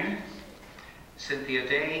 And then? Cynthia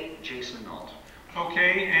Day, Jason Nault.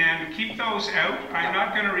 Okay, and keep those out. I'm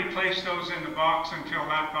not going to replace those in the box until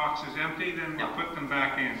that box is empty, then we'll put them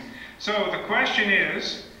back in. So the question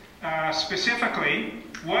is, specifically,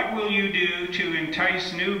 what will you do to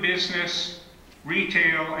entice new business,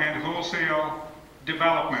 retail, and wholesale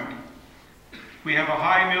development? We have a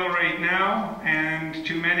high mill rate now, and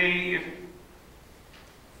too many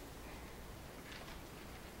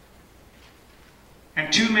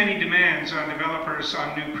demands on developers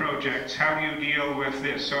on new projects. How do you deal with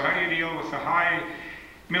this? So how do you deal with the high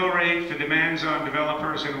mill rate, the demands on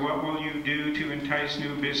developers, and what will you do to entice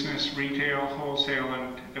new business, retail, wholesale,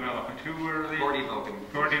 and development? Who were the? Gordy Logan.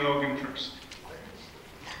 Gordy Logan first.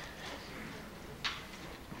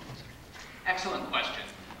 Excellent question.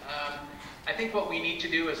 I think what we need to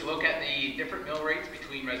do is look at the different mill rates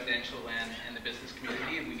between residential and the business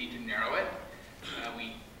community, and we need to narrow it.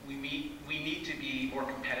 We need to be more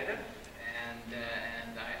competitive,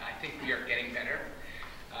 and I think we are getting better.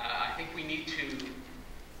 I think we need to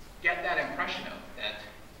get that impression out that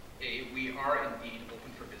we are indeed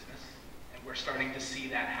open for business, and we're starting to see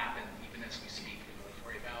that happen even as we speak in the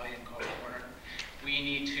Victoria Valley and Colwood Corner. We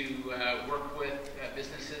need to work with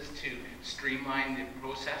businesses to streamline the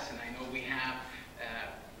process, and I know we have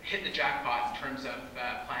hit the jackpot in terms of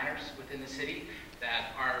planners within the city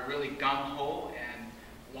that are really gung-ho and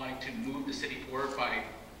wanting to move the city forward by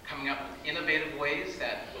coming up with innovative ways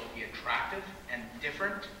that will be attractive and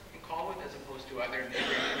different in Colwood as opposed to other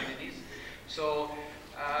neighboring communities. So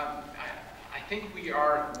I think we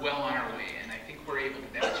are well on our way, and I think we're able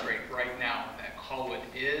to demonstrate right now that Colwood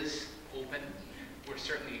is open. we're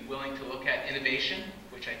certainly willing to look at innovation,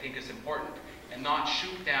 which I think is important, and not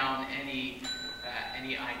shoot down any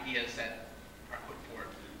ideas that are put forward.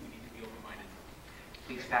 We need to be open-minded.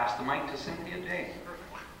 Please pass the mic to Cynthia Day.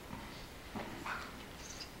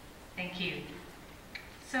 Thank you.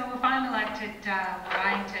 So if I'm elected, what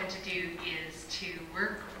I intend to do is to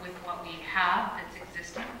work with what we have that's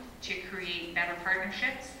existing to create better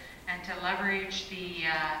partnerships and to leverage the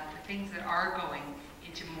things that are going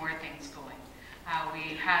into more things going.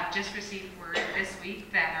 We have just received word this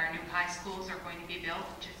week that our new high schools are going to be built,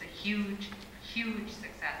 which is a huge, huge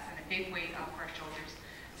success and a big weight off our shoulders.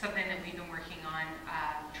 Something that we've been working on,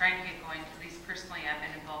 trying to get going. At least personally, I've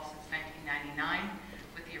been involved since 1999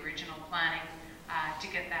 with the original planning to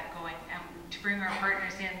get that going. And to bring our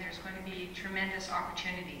partners in, there's going to be tremendous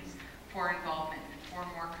opportunities for involvement, for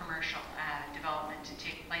more commercial development to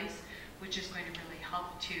take place, which is going to really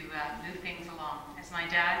help to move things along. As my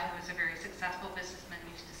dad, who was a very successful businessman,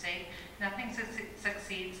 used to say, nothing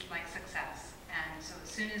succeeds like success. And so as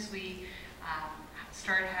soon as we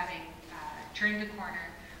start having turned the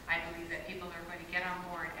corner, I believe that people are going to get on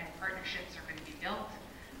board and partnerships are going to be built.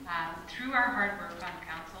 Through our hard work on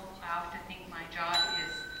council, I often think my job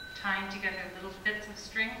is tying together little bits of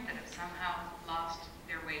string that have somehow lost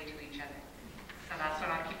their way to each other. So that's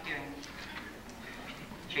what I'll keep doing.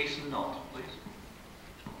 Jason Nault, please.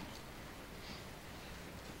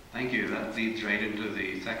 Thank you. That leads right into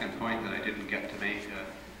the second point that I didn't get to make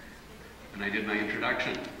when I did my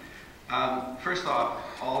introduction. First off,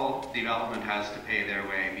 all development has to pay their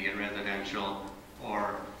way, be it residential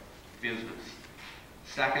or business.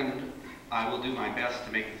 Second, I will do my best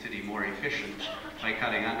to make the city more efficient by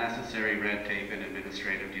cutting unnecessary red tape and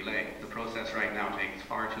administrative delay. The process right now takes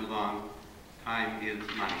far too long. Time is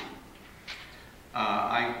money.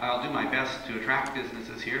 I'll do my best to attract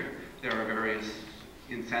businesses here. There are various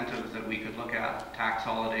incentives that we could look at. Tax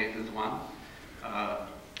holidays is one.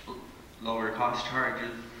 Lower cost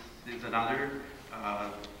charges is another.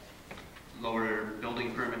 Lower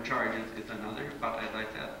building permit charges is another. But as I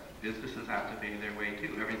said, businesses have to pay their way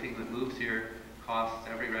too. Everything that moves here costs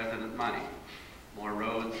every resident money. More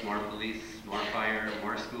roads, more police, more fire,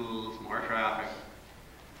 more schools, more traffic.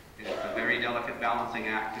 It's a very delicate balancing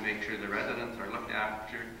act to make sure the residents are looked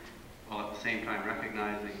after, while at the same time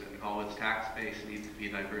recognizing that Colwood's tax base needs to be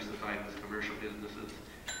diversified with commercial businesses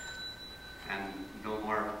and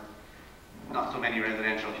not so many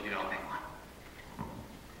residential developing.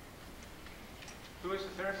 Who was the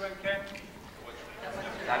third one, Ken?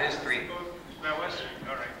 That is 3. That was 3.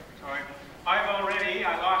 All right.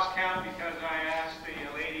 I lost count because I asked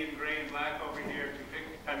the lady in gray and black over here to pick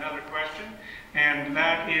another question, and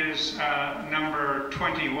that is number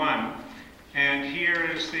 21. And here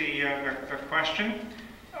is the question.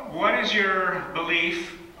 What is your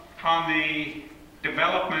belief on the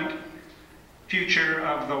development future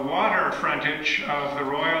of the water frontage of the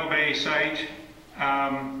Royal Bay site?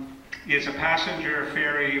 Is a passenger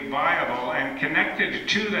ferry viable? And connected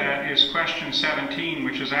to that is question 17,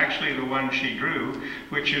 which is actually the one she drew,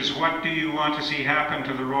 which is what do you want to see happen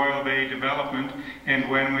to the Royal Bay development and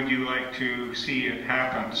when would you like to see it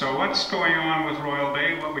happen? So what's going on with Royal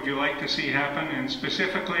Bay? What would you like to see happen? And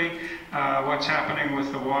specifically, what's happening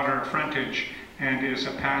with the water frontage, and is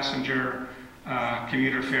a passenger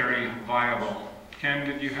commuter ferry viable? Ken,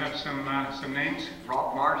 did you have some names?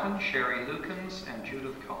 Rob Martin, Sherry Lukens, and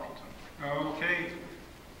Judith Collington. Okay.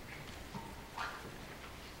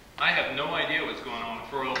 I have no idea what's going on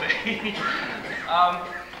with Royal Bay.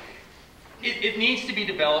 It needs to be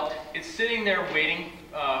developed. It's sitting there waiting,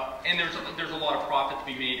 and there's a lot of profit to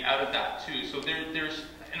be made out of that too. So there's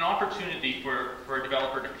an opportunity for a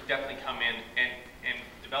developer to definitely come in and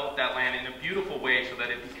develop that land in a beautiful way so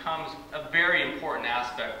that it becomes a very important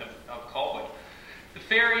aspect of Colwood. The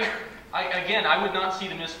ferry, I would not see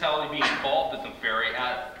the municipality being involved in the ferry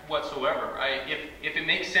whatsoever. If it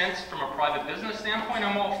makes sense from a private business standpoint,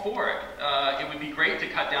 I'm all for it. It would be great to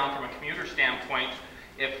cut down from a commuter standpoint.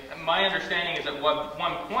 My understanding is at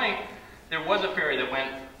one point, there was a ferry that went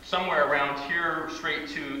somewhere around here straight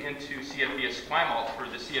into CFB Esquimalt for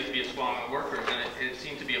the CFB Esquimalt workers, and it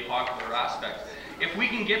seemed to be a popular aspect. If we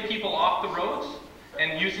can get people off the roads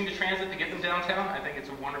and using the transit to get them downtown, I think it's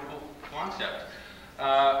a wonderful concept.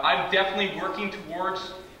 I'm definitely working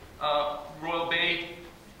towards Royal Bay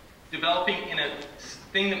developing in a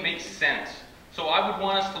thing that makes sense. So I would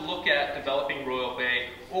want us to look at developing Royal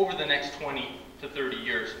Bay over the next 20 to 30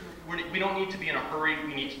 years. We don't need to be in a hurry,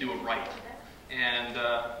 we need to do it right. And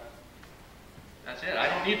that's it. I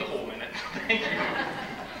don't need the whole minute. Thank you.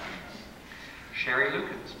 Sherry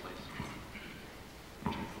Lukens,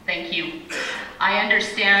 please. Thank you. I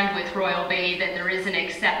understand with Royal Bay that there is an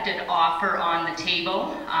accepted offer on the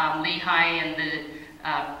table. Lehigh and the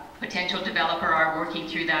potential developer are working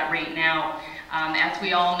through that right now. As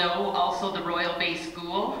we all know, also the Royal Bay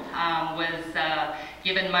School was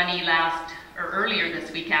given money earlier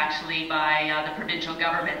this week actually by the provincial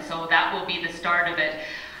government, so that will be the start of it.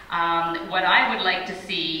 What I would like to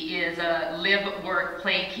see is a live, work,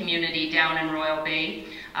 play community down in Royal Bay.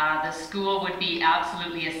 The school would be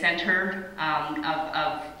absolutely a center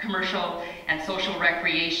of commercial and social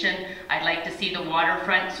recreation. I'd like to see the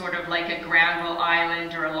waterfront sort of like a Granville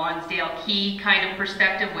Island or a Lonsdale Key kind of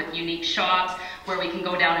perspective with unique shops where we can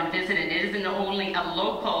go down and visit. It isn't only a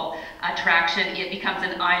local attraction, it becomes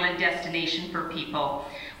an island destination for people.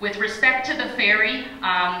 With respect to the ferry,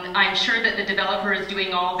 I'm sure that the developer is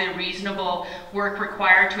doing all the reasonable work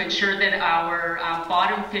required to ensure that our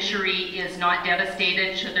bottom fishery is not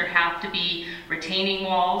devastated should there have to be retaining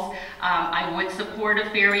walls. I would support a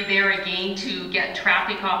ferry there again to get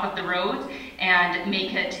traffic off of the roads and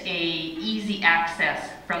make it a easy access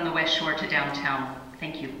from the West Shore to downtown.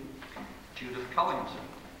 Thank you. Judith Cullington.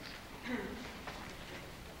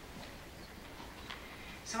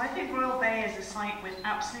 So I think Royal Bay is a site with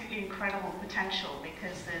absolutely incredible potential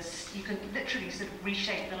because you can literally sort of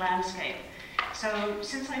reshape the landscape. So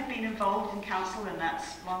since I've been involved in council, and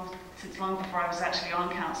that's since long before I was actually on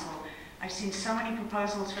council, I've seen so many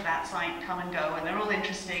proposals for that site come and go, and they're all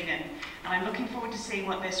interesting, and I'm looking forward to seeing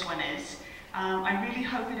what this one is. I really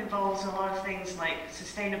hope it involves a lot of things like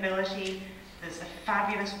sustainability. There's a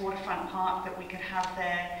fabulous waterfront park that we could have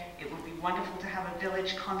there. It would be wonderful to have a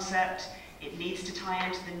village concept. It needs to tie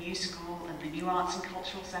into the new school and the new arts and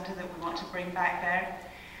cultural centre that we want to bring back there.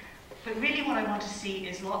 But really what I want to see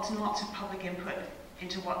is lots and lots of public input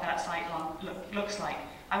into what that site looks like.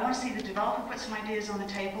 I want to see the developer put some ideas on the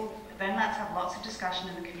table, but then let's have lots of discussion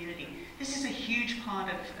in the community. This is a huge part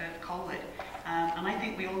of Colwood, and I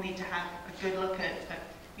think we all need to have a good look at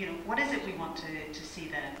what is it we want to see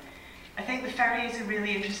there. I think the ferry is a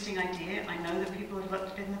really interesting idea. I know that people have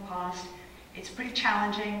looked at it in the past. It's pretty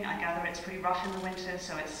challenging. I gather it's pretty rough in the winter,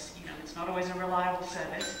 so it's not always a reliable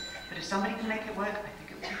service. But if somebody can make it work, I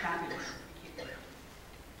think it would be fabulous.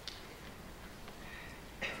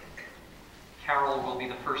 Carol will be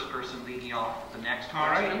the first person leading off the next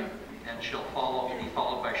question, and she'll be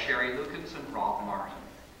followed by Sherry Lukens and Rob Martin.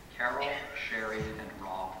 Carol, Sherry, and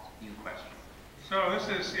Rob, new question. So this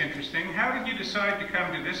is interesting. How did you decide to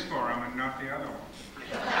come to this forum and not the other one?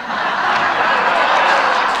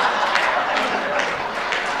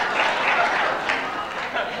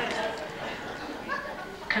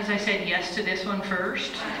 Because I said yes to this one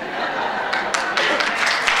first.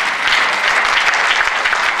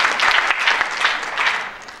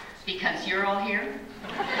 Because you're all here.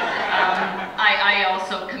 I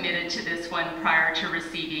also committed to this one prior to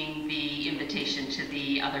receiving the invitation to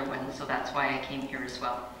the other one, so that's why I came here as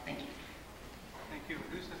well. Thank you. Thank you.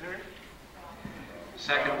 Who's the third?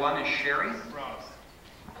 Second one is Sherry. Ross.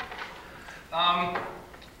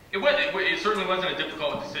 It certainly wasn't a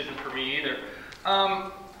difficult decision for me either.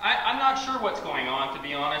 I'm not sure what's going on, to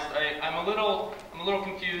be honest. I'm a little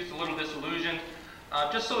confused, a little disillusioned.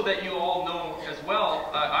 Just so that you all know as well,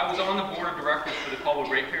 I was on the board of directors for the Colwood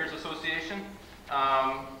Ratepayers Association.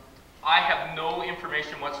 I have no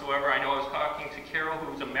information whatsoever. I know I was talking to Carol,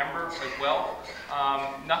 who was a member as well.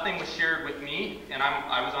 Nothing was shared with me, and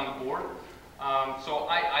I was on the board. So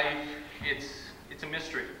it's a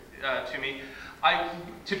mystery to me.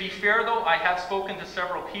 To be fair though, I have spoken to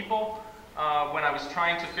several people when I was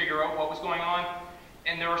trying to figure out what was going on,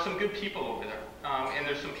 and there are some good people over there. And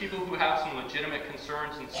there's some people who have some legitimate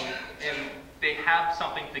concerns and they have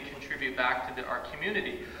something to contribute back to our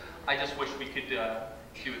community. I just wish we could do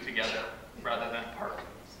it together rather than apart.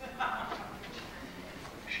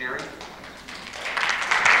 Sherry?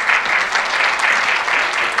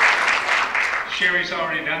 Sherry's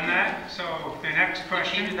already done that, so the next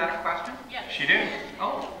question. Did she do that question? Yes. She did.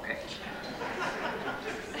 Oh, okay.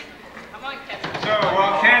 Come on, Ken. So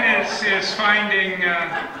while Ken is finding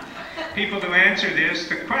people to answer this,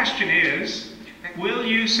 the question is, will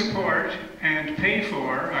you support and pay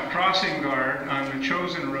for a crossing guard on the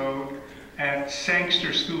chosen road at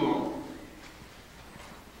Sangster School?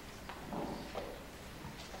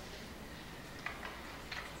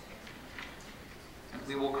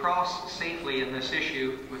 We will cross safely in this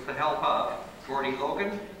issue with the help of Gordy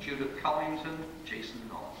Logan, Judith Cullington, Jason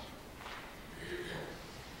Knowles.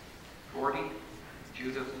 Gordy,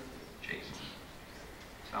 Judith, Jason.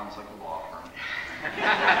 Sounds like a law firm.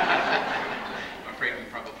 I'm afraid we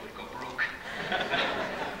probably go broke.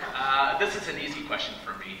 This is an easy question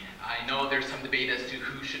for me. I know there's some debate as to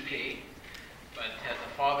who should pay, but as a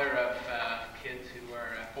father of kids who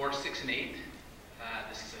are 4, 6, and 8,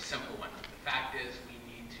 this is a simple one. The fact is we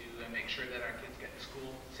need to make sure that our kids get to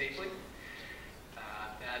school safely.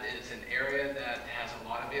 That is an area that has a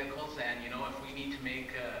lot of vehicles, and you know, if we need to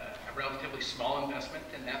make a relatively small investment,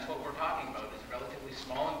 and that's what we're talking about, is a relatively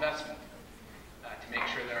small investment to make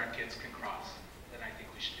sure that our kids can cross, then I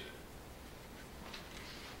think we should do it.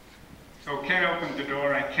 So Ken opened the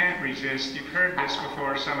door. I can't resist. You've heard this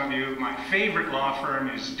before, some of you. My favorite law firm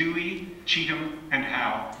is Dewey, Cheatham, and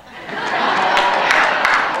Howe.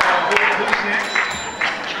 Who's next?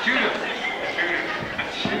 Judith.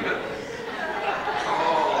 Judith.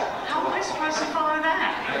 How am I supposed to follow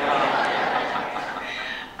that?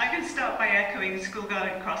 I can start by echoing school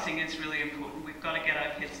guard crossing is really important. We've got to get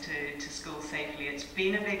our kids to school safely. It's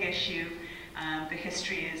been a big issue. The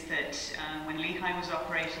history is that when Lehigh was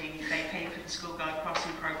operating, they paid for the school guard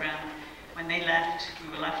crossing program. When they left, we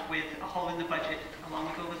were left with a hole in the budget, along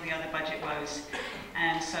with all of the other budget woes.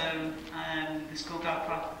 And so the school guard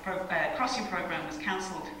crossing program was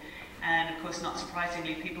cancelled. And of course, not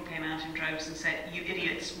surprisingly, people came out in droves and said, "You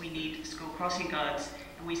idiots, we need school crossing guards."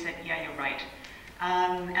 And we said, "Yeah, you're right."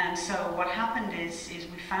 And so what happened is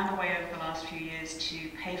we found a way over the last few years to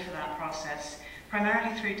pay for that process,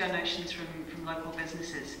 primarily through donations from local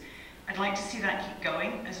businesses. I'd like to see that keep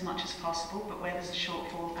going as much as possible, but where there's a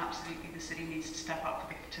shortfall, absolutely the city needs to step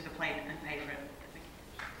up to the plate and pay for it.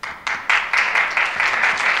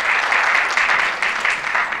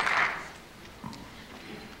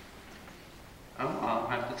 I'll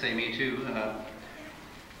have to say me too.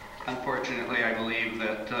 Unfortunately, I believe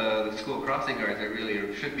that the school crossing guards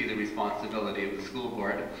should be the responsibility of the school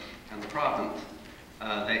board and the province.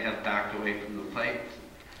 They have backed away from the plate.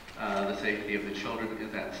 The safety of the children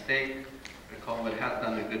is at stake. Colwood has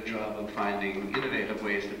done a good job of finding innovative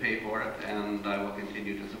ways to pay for it, and I will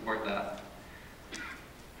continue to support that.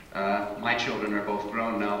 My children are both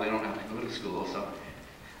grown now. They don't have to go to school, so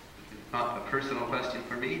it's not a personal question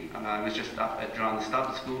for me. I was just up at John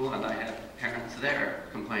Stubbs School, and I had parents there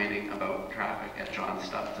complaining about traffic at John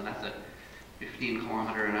Stubbs, and that's a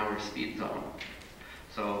 15-kilometer-an-hour speed zone.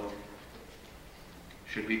 So,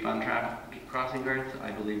 should we fund traffic crossing guards?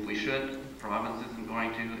 I believe we should. The province isn't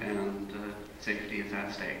going to, and safety is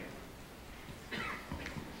at stake.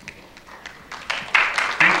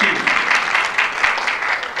 Thank you.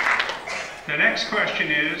 The next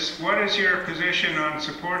question is, what is your position on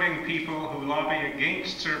supporting people who lobby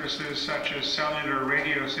against services such as cellular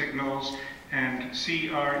radio signals and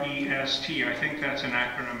CREST? I think that's an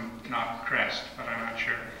acronym, not CREST, but I'm not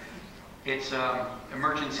sure. It's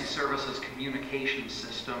Emergency Services Communication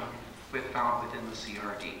System found within the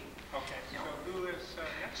CRD. Okay, so who is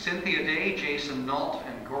next? Cynthia Day, Jason Nault,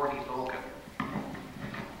 and Gordy Logan.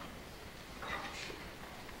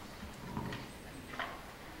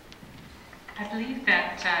 I believe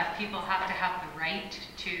that people have to have the right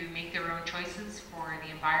to make their own choices for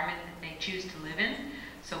the environment that they choose to live in.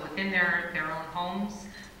 So within their own homes,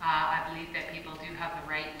 I believe that people do have the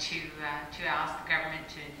right to ask the government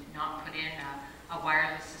to not put in a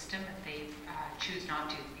wireless system if they choose not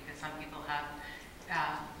to, because some people have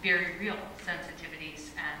very real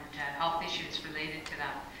sensitivities and health issues related to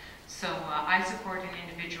that. So I support an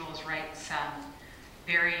individual's rights as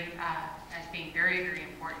being very, very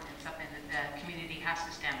important and something that the community has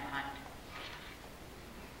to stand behind.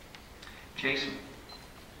 Jason.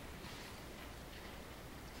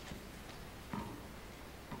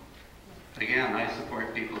 Again, I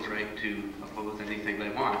support people's right to oppose anything they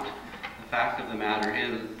want. The fact of the matter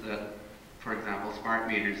is that, for example, smart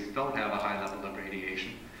meters don't have a high level of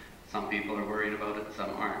radiation. Some people are worried about it, some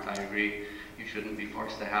aren't. I agree you shouldn't be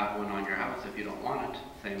forced to have one on your house if you don't want it.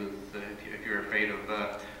 Same as if you're afraid of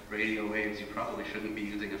radio waves, you probably shouldn't be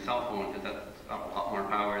using a cell phone because that's a lot more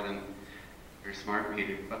power than your smart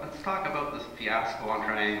meter. But let's talk about this fiasco on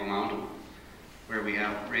Triangle Mountain, where we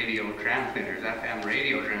have radio transmitters, FM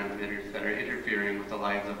radio transmitters that are interfering with the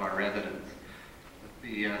lives of our residents.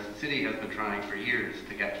 The city has been trying for years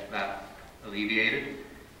to get that alleviated,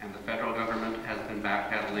 and the federal government has been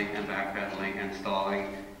backpedaling and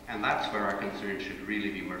stalling, and that's where our concern should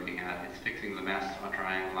really be working at. It's fixing the mess on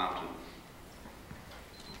Triangle Mountain.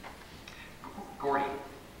 Gordy.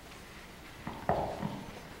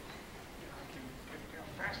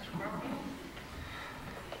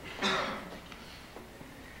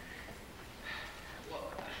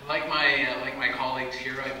 Like my colleagues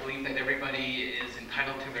here, I believe that everybody is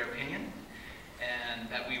entitled to their opinion, and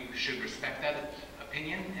that we should respect that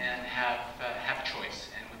opinion and have choice.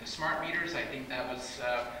 And with the smart meters. I think that was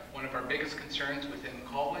one of our biggest concerns within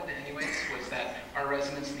Colwood anyways, was that our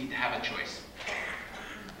residents need to have a choice.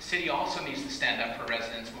 The city also needs to stand up for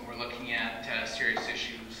residents when we're looking at serious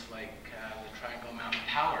issues like the Triangle Mountain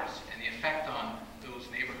Towers and the effect on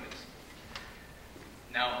those neighborhoods.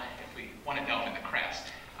 Now, if we want to delve into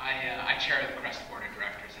Crest, I chair the Crest Board of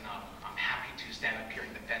Directors, and I'm happy to stand up here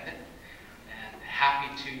and defend it, and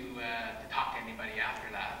happy to talk to anybody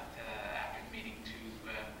after that, after the meeting, to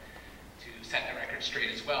set the record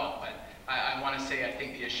straight as well. But I want to say I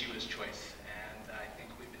think the issue is choice, and I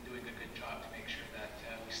think we've been doing a good job to make sure that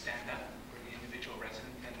we stand up for the individual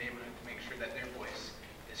resident and neighborhood to make sure that their voice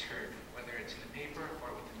is heard, whether it's in the paper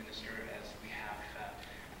or with the minister, as we have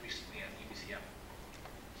recently at UBCM.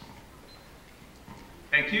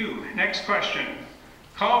 Thank you. Next question.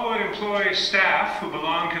 Colwood employs staff who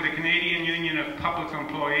belong to the Canadian Union of Public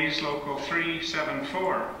Employees, Local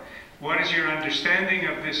 374. What is your understanding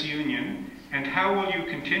of this union, and how will you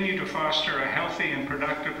continue to foster a healthy and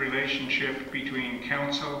productive relationship between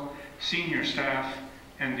council, senior staff,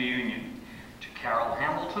 and the union? To Carol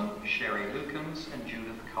Hamilton, Sherry Lukens, and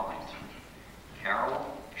Judith Cullington.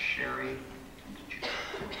 Carol, Sherry, and Judith.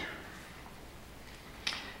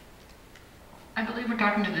 I believe we're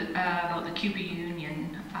talking to about the QP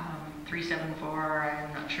Union 374.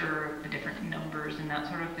 I'm not sure of the different numbers and that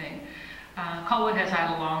sort of thing. Colwood has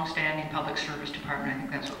had a long-standing public service department. I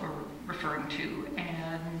think that's what we're referring to.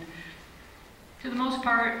 And to the most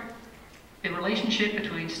part, the relationship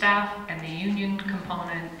between staff and the union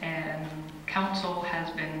component and council has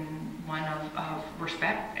been one of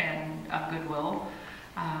respect and of goodwill.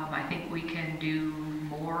 I think we can do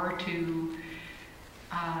more to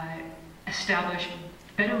establish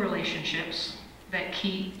better relationships that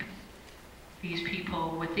keep these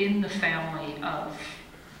people within the family of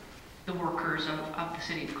the workers of the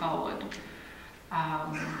city of Colwood.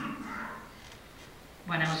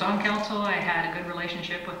 When I was on council, I had a good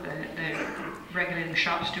relationship with the regulating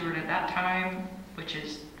shop steward at that time, which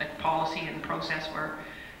is a policy and process where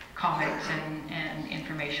comments and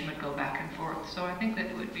information would go back and forth. So I think that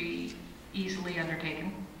it would be easily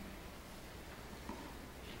undertaken.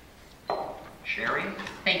 Sherry?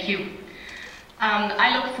 Thank you.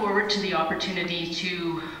 I look forward to the opportunity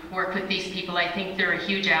to work with these people. I think they're a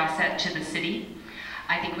huge asset to the city.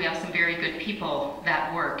 I think we have some very good people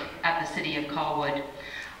that work at the city of Colwood.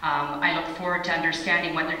 I look forward to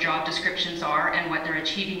understanding what their job descriptions are and what they're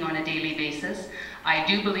achieving on a daily basis. I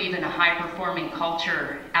do believe in a high-performing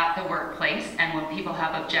culture at the workplace, and when people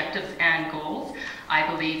have objectives and goals, I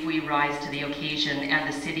believe we rise to the occasion, and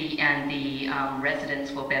the city and the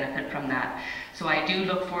residents will benefit from that. So I do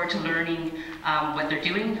look forward to learning what they're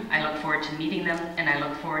doing. I look forward to meeting them, and I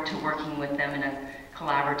look forward to working with them in a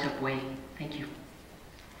collaborative way. Thank you.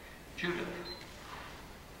 Judith?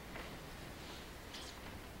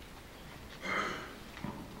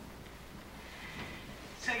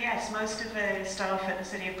 So yes, most of the staff at the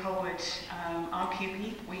City of Colwood are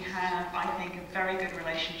QP. We have, I think, a very good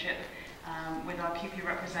relationship with our QP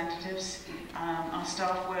representatives. Our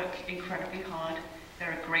staff work incredibly hard.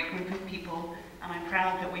 They're a great group of people, and I'm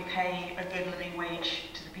proud that we pay a good living wage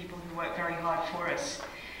to the people who work very hard for us.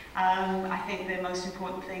 I think the most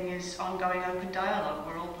important thing is ongoing open dialogue.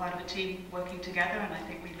 We're all part of a team working together, and I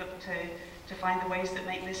think we look to find the ways that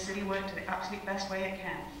make this city work to the absolute best way it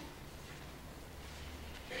can.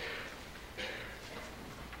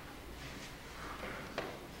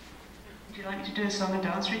 Would you like me to do a song and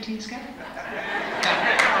dance routine, Skip?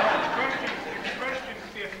 Question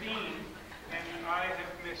 15, and I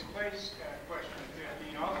have misplaced question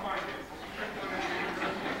 15. I'll find it.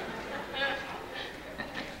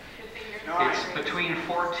 It's between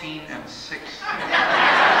 14 and 16.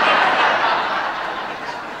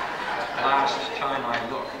 Last time I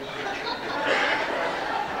looked.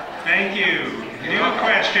 Thank you. New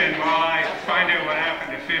question while I find out what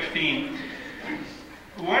happened to 15.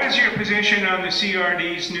 What is your position on the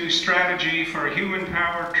CRD's new strategy for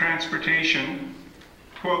human-powered transportation,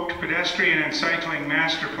 quote, pedestrian and cycling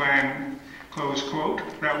master plan, close quote,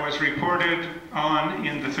 that was reported on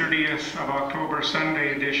in the 30th of October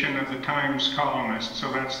Sunday edition of the Times Columnist?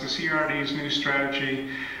 So that's the CRD's new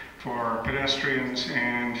strategy for pedestrians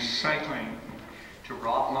and cycling. To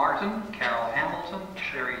Rob Martin, Carol Hamilton,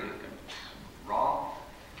 Sherry Lukens. Rob,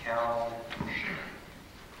 Carol, Sherry.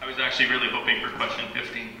 I was actually really hoping for question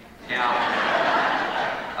 15. Yeah.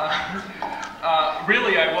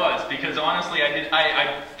 Really, I was, because honestly,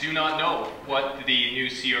 I do not know what the new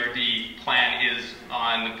CRD plan is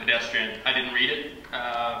on pedestrian. I didn't read it,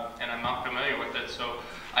 and I'm not familiar with it, so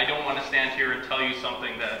I don't want to stand here and tell you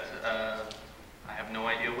something that I have no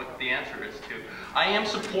idea what the answer is to. I am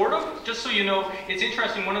supportive, just so you know. It's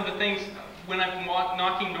interesting, one of the things, when I've been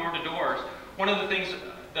knocking door to doors, one of the things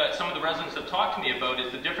that some of the residents have talked to me about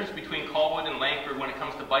is the difference between Colwood and Langford when it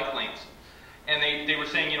comes to bike lanes. And they were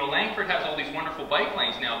saying, you know, Langford has all these wonderful bike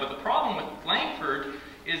lanes now, but the problem with Langford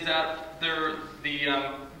is that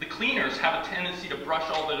the cleaners have a tendency to brush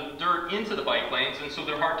all the dirt into the bike lanes, and so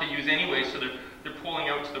they're hard to use anyway, so they're pulling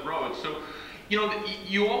out to the road. So, you know,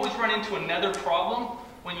 you always run into another problem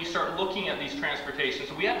when you start looking at these transportations.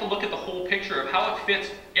 So we have to look at the whole picture of how it fits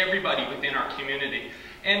everybody within our community.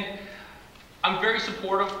 And I'm very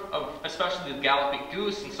supportive of especially the Galloping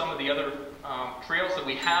Goose and some of the other trails that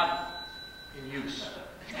we have in use.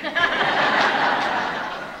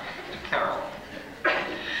 Carol.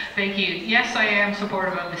 Thank you. Yes, I am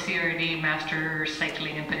supportive of the CRD Master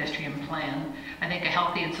Cycling and Pedestrian Plan. I think a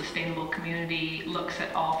healthy and sustainable community looks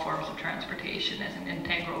at all forms of transportation as an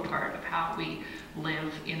integral part of how we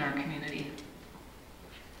live in our community.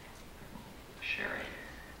 Sherry.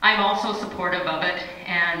 I'm also supportive of it,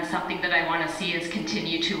 and something that I want to see is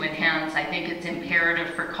continue to enhance. I think it's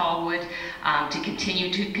imperative for Colwood to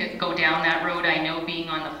continue to go down that road. I know, being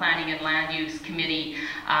on the Planning and Land Use Committee,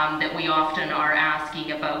 that we often are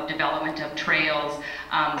asking about development of trails,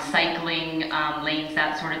 cycling lanes,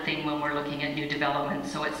 that sort of thing, when we're looking at new development.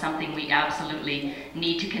 So it's something we absolutely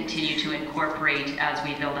need to continue to incorporate as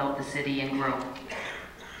we build out the city and grow.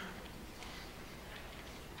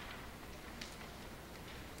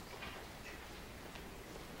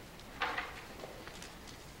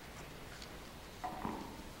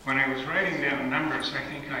 When I was writing down numbers, I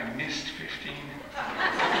think I missed 15.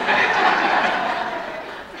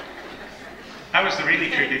 That was the really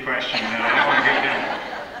tricky question that I don't want to get down.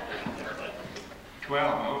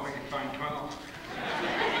 12, I hope I can find 12.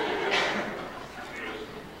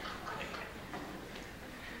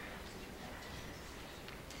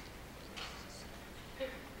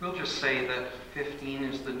 We'll just say that 15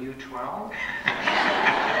 is the new 12.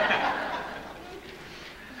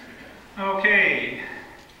 Okay.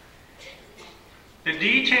 The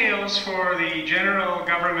details for the general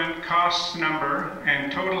government costs number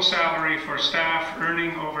and total salary for staff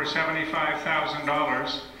earning over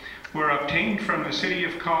 $75,000 were obtained from the City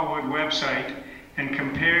of Colwood website and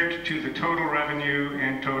compared to the total revenue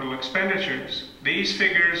and total expenditures. These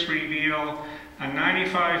figures reveal a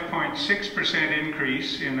 95.6%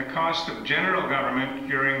 increase in the cost of general government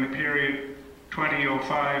during the period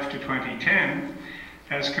 2005 to 2010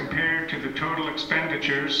 as compared to the total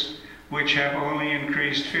expenditures, which have only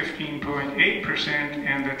increased 15.8%,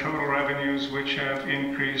 and the total revenues, which have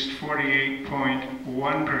increased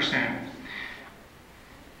 48.1%.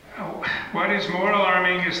 What is more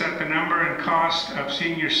alarming is that the number and cost of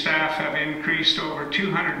senior staff have increased over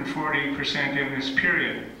 240% in this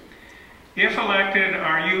period. If elected,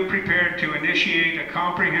 are you prepared to initiate a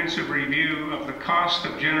comprehensive review of the cost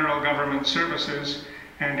of general government services,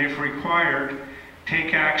 and if required,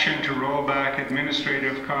 take action to roll back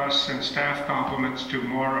administrative costs and staff complements to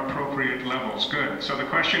more appropriate levels? Good. So the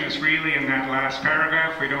question is really in that last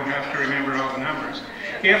paragraph. We don't have to remember all the numbers.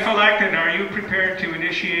 If elected, are you prepared to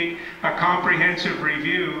initiate a comprehensive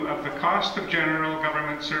review of the cost of general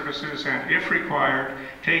government services, and if required,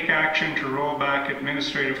 take action to roll back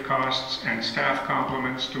administrative costs and staff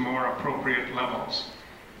complements to more appropriate levels?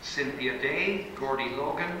 Cynthia Day, Gordy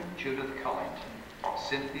Logan, Judith Cullington.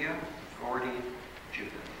 Cynthia, Gordy,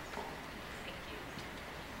 Judith.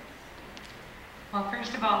 Well,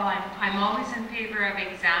 first of all, I'm always in favor of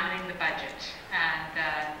examining the budget. And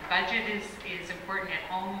the budget is important at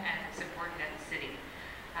home and it's important at the city.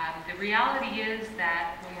 The reality is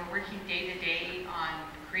that when we're working day to day on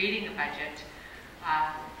creating a budget,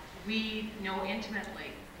 we know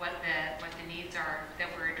intimately what the needs are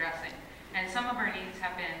that we're addressing. And some of our needs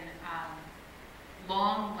have been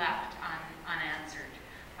long left unanswered.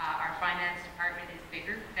 Our finance department is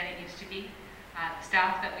bigger than it used to be. The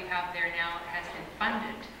staff that we have there now has been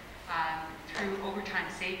funded through overtime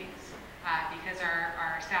savings because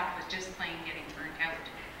our staff was just plain getting burnt out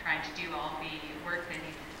trying to do all the work that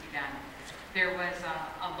needed to be done. There was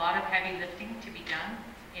a lot of heavy lifting to be done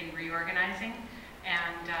in reorganizing,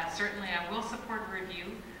 and certainly I will support a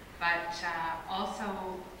review, but also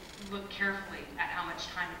look carefully at how much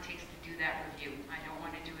time it takes to do that review. I don't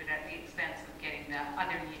want to do it at the expense of getting the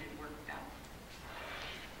other needed work done.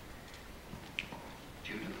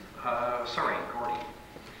 Judith? Sorry, Gordy.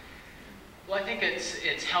 Well, I think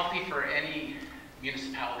it's healthy for any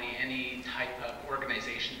municipality, any type of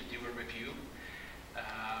organization to do a review.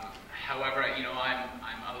 However, you know,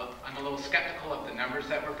 I'm a little skeptical of the numbers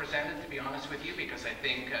that were presented, to be honest with you, because I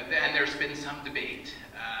think, and there's been some debate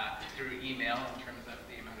through email in terms of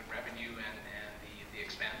the amount of revenue and the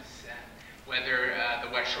expense, and whether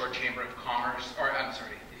the West Shore Chamber of Commerce, or I'm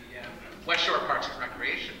sorry, the West Shore Parks and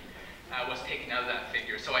Recreation was taken out of that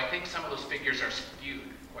figure. So I think some of those figures are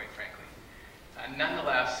skewed, quite frankly.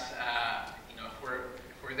 Nonetheless, you know, if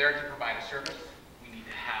we're there to provide a service, we need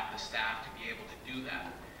to have the staff to be able to do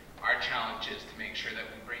that. Our challenge is to make sure that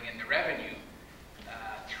we bring in the revenue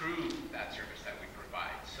through that service that we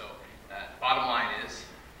provide. So bottom line is,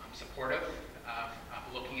 I'm supportive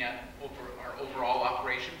of looking at our overall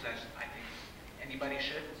operations, as I think anybody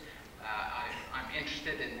should. I'm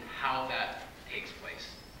interested in how that takes place.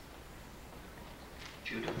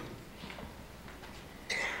 Judith?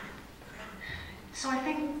 So I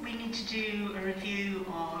think we need to do a review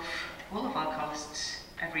of all of our costs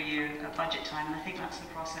every year at budget time, and I think that's the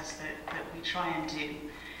process that we try and do.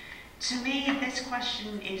 To me, this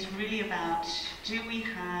question is really about, do we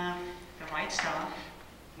have the right staff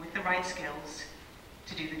with the right skills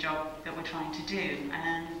to do the job that we're trying to do?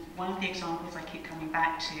 And one of the examples I keep coming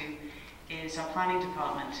back to is our planning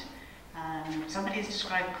department. Somebody has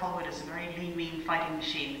described Colwood as a very lean, mean fighting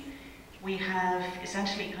machine. We have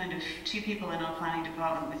essentially kind of 2 people in our planning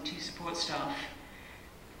department with 2 support staff,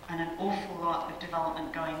 and an awful lot of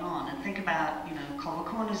development going on. And think about, you know, Colwood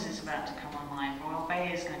Corners is about to come online, Royal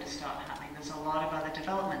Bay is going to start happening, there's a lot of other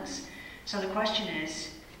developments. So the question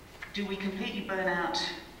is, do we completely burn out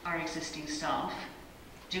our existing staff?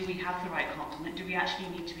 Do we have the right complement? Do we actually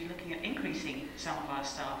need to be looking at increasing some of our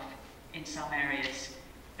staff in some areas?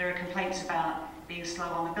 There are complaints about being slow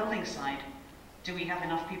on the building side. Do we have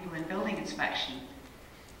enough people in building inspection?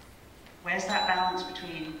 Where's that balance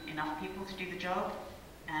between enough people to do the job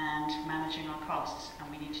and managing our costs? And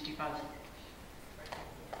we need to do both.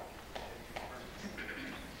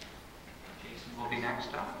 Jason will be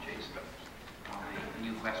next up. Jason, a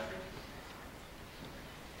new question.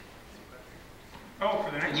 Oh,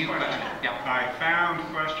 for the next New question. Yeah. I found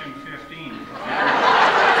question 15.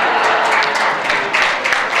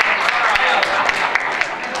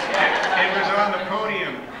 It was on the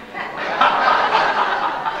podium.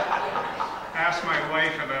 Asked my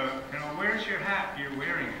wife about, you know, where's your hat? You're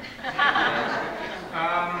wearing it.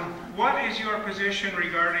 What is your position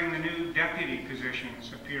regarding the new deputy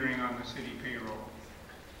positions appearing on the city payroll?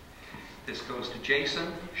 This goes to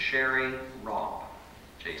Jason, Sherry, Rob.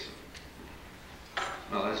 Jason.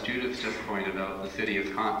 Well, as Judith just pointed out, the city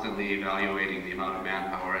is constantly evaluating the amount of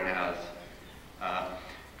manpower it has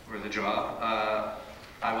for the job.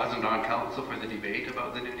 I wasn't on council for the debate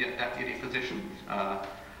about the new deputy positions,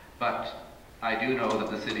 but I do know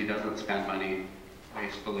that the city doesn't spend money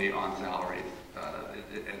wastefully on salaries.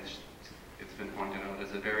 It's been pointed out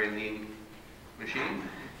as a very lean machine.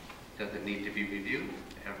 Does it need to be reviewed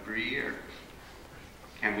every year?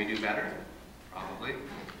 Can we do better? Probably.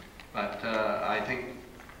 But I think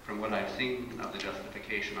from what I've seen of the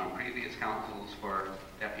justification on previous councils for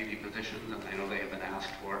deputy positions, and I know they have been asked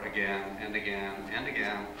for again and again and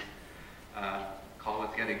again,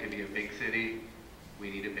 Colwood's getting to be a big city. We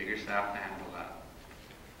need a bigger staff to handle that.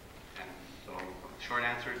 And so, short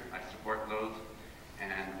answer, I support those,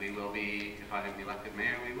 and we will be, if I am elected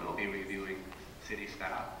mayor, we will be reviewing city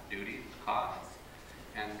staff duties, costs,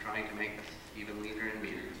 and trying to make us even leaner and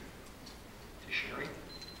meaner. To Sherry.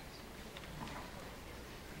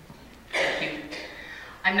 Thank you.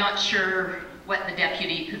 I'm not sure what the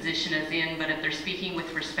deputy position is in, but if they're speaking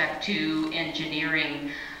with respect to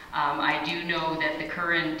engineering, I do know that the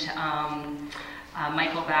current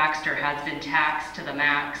Michael Baxter has been taxed to the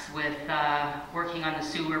max with working on the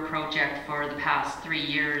sewer project for the past 3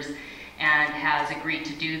 years, and has agreed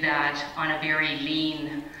to do that on a very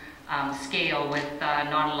lean scale with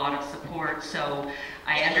not a lot of support. So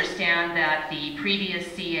I understand that the previous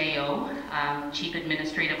CAO, Chief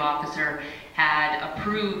Administrative Officer, had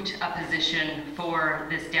approved a position for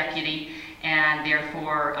this deputy, and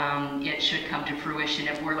therefore it should come to fruition.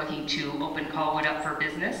 If we're looking to open Colwood up for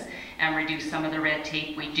business and reduce some of the red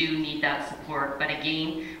tape, we do need that support. But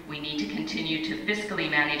again, we need to continue to fiscally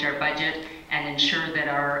manage our budget and ensure that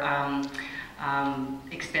our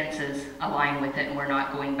expenses align with it, and we're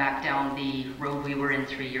not going back down the road we were in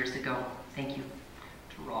 3 years ago. Thank you.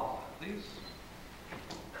 To Rob, please.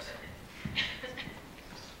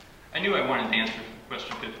 I knew I wanted to answer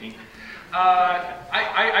question 15.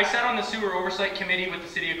 I sat on the sewer oversight committee with the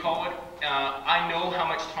city of Colwood. I know how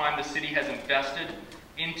much time the city has invested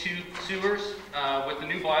into sewers. With the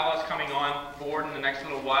new bylaws coming on board in the next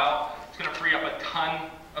little while, it's going to free up a ton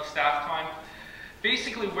of staff time.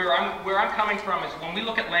 Basically, where I'm coming from is when we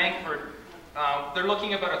look at Langford, they're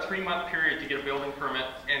looking about a 3-month period to get a building permit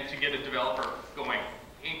and to get a developer going.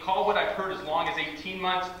 In Colwood, I've heard as long as 18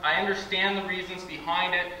 months. I understand the reasons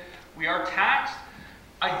behind it. We are taxed.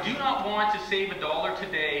 I do not want to save $1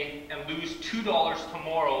 today and lose $2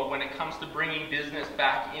 tomorrow when it comes to bringing business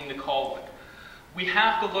back into Colwood. We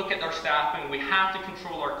have to look at our staffing, we have to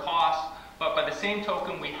control our costs, but by the same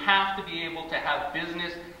token, we have to be able to have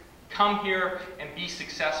business come here and be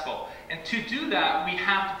successful. And to do that, we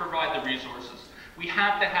have to provide the resources. We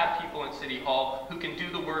have to have people in City Hall who can do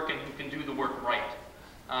the work and who can do the work right.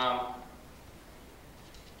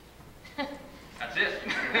 That's it.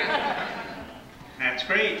 That's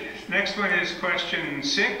great. Next one is question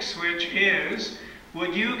 6, which is,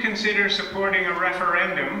 would you consider supporting a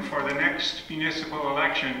referendum for the next municipal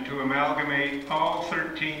election to amalgamate all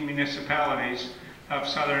 13 municipalities of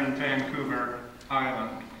southern Vancouver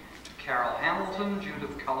Island? Carol Hamilton,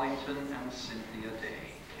 Judith Cullington, and Cynthia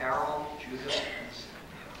Day. Carol, Judith, and Cynthia.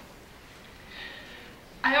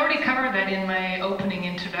 I already covered that in my opening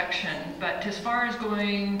introduction, but as far as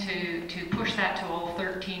going to push that to all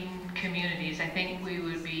 13 communities, I think we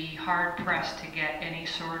would be hard-pressed to get any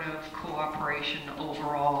sort of cooperation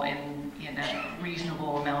overall in a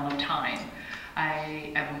reasonable amount of time.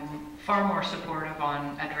 I am far more supportive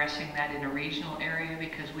on addressing that in a regional area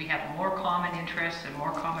because we have more common interests and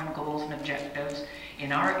more common goals and objectives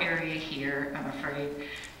in our area here, I'm afraid,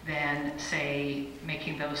 than, say,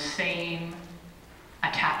 making those same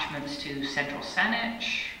attachments to Central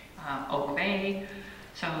Saanich, Oak Bay.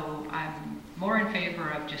 So I'm more in favor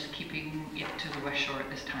of just keeping it to the West Shore at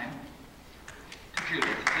this time. Judith,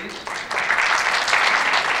 please.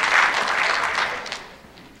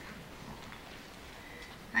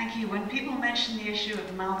 Thank you. When people mention the issue of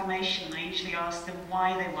amalgamation, I usually ask them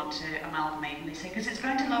why they want to amalgamate, and they say, because it's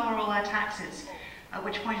going to lower all our taxes. At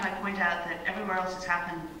which point I point out that everywhere else it's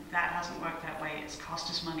happened, that hasn't worked that way. It's cost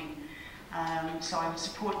us money. So I would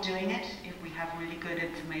support doing it if we have really good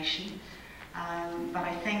information. But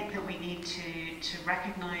I think that we need to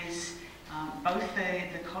recognize both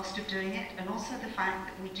the cost of doing it and also the fact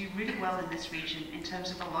that we do really well in this region in terms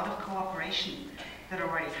of a lot of cooperation that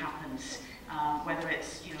already happens, whether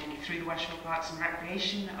it's through the West Shore Parks and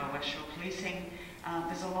Recreation or West Shore Policing.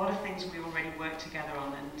 There's a lot of things we already work together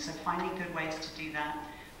on, and so finding good ways to do that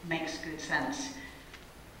makes good sense.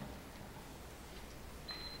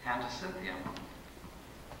 And to Cynthia.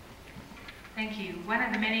 Thank you. One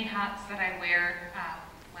of the many hats that I wear,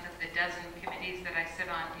 one of the dozen committees that I sit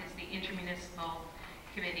on, is the Intermunicipal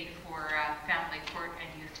Committee for Family Court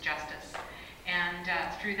and Youth Justice. And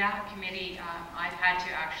through that committee, I've had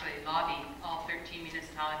to actually lobby all 13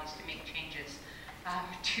 municipalities to make changes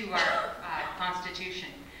to our constitution.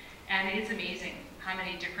 And it is amazing how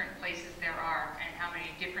many different places there are and how many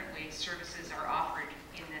different ways services are offered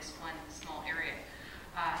in this one small area.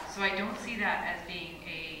 So I don't see that as being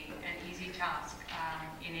an easy task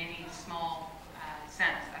in any small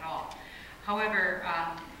sense at all. However,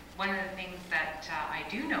 one of the things that I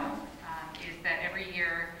do know is that every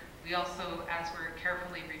year we also, as we're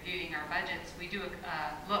carefully reviewing our budgets, we do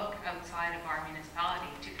a look outside of our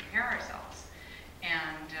municipality to compare ourselves.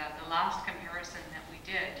 And the last comparison that we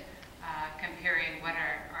did, comparing what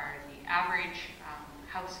are the average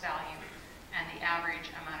house value and the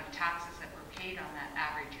average amount of taxes that were paid on that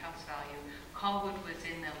average house value, Colwood was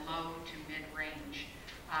in the low to mid-range.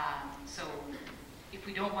 So if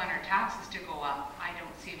we don't want our taxes to go up, I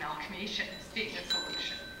don't see amalgamation as being a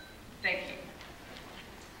solution. Thank you.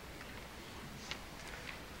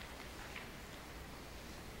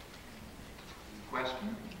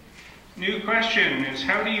 Question? New question is,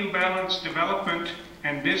 how do you balance development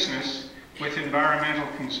and business with environmental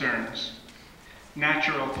concerns,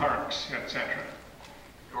 natural parks, etc.?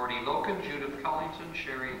 Gordy Loken, Judith Cullington,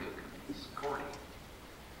 Sherry Lukens. Gordy.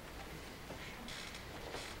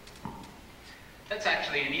 That's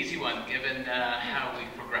actually an easy one, given how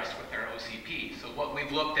we've progressed with our OCP. So what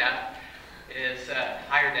we've looked at is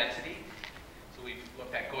higher density. So we've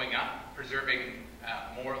looked at going up, preserving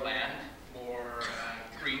more land, more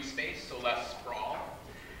green space, so less sprawl.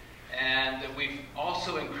 And we've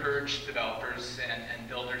also encouraged developers and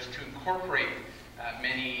builders to incorporate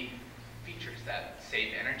many features that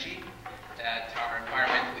save energy, that are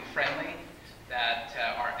environmentally friendly, that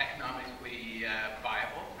are economically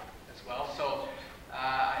viable as well. So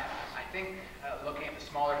I think looking at the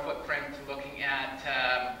smaller footprint, looking at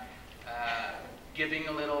giving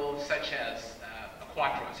a little, such as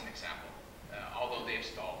Quattro as an example, although they've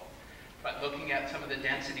stalled. But looking at some of the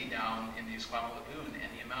density down in the Esquimalt Lagoon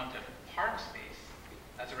and the amount of park space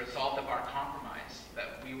as a result of our compromise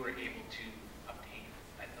that we were able to obtain.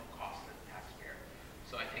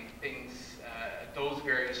 So I think things, those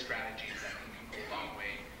various strategies, I think can go a long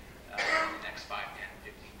way in the next 5, 10,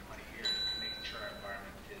 15, 20 years to making sure our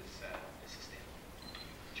environment is sustainable.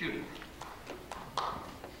 Judith.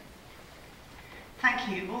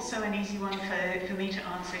 Thank you. Also an easy one for me to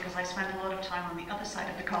answer, because I spent a lot of time on the other side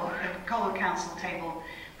of the Colwood Council table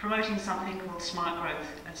promoting something called smart growth.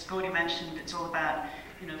 As Gordy mentioned, it's all about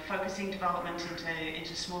focusing development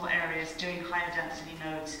into small areas, doing higher density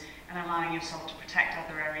nodes, and allowing yourself to protect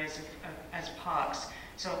other areas as parks.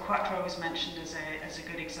 So Quattro was mentioned as a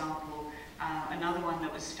good example. Another one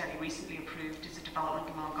that was fairly recently approved is a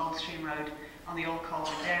development along Goldstream Road on the old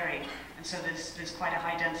Colwood Dairy. And so there's quite a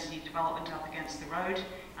high density development up against the road.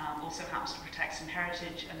 Also happens to protect some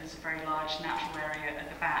heritage, and there's a very large natural area at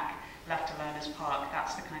the back left alone as park.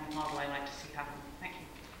 That's the kind of model I like to see happen. Thank you.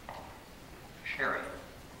 Sherry.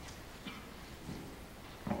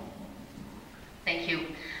 Thank you.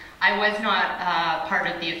 I was not part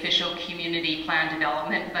of the official community plan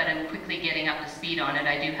development, but I'm quickly getting up to speed on it.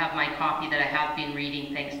 I do have my copy that I have been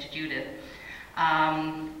reading, thanks to Judith.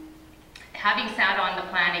 Having sat on the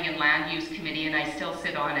Planning and Land Use Committee, and I still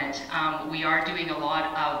sit on it, we are doing a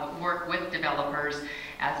lot of work with developers,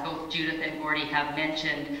 as both Judith and Gordy have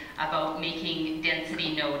mentioned, about making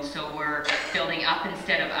density nodes, so we're building up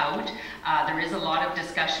instead of out. There is a lot of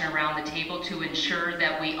discussion around the table to ensure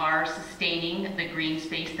that we are sustaining the green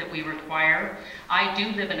space that we require. I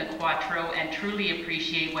do live in a Quattro and truly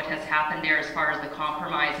appreciate what has happened there as far as the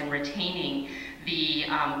compromise and retaining the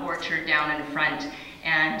orchard down in front.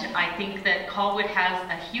 And I think that Colwood has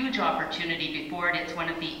a huge opportunity before it. It's one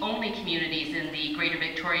of the only communities in the Greater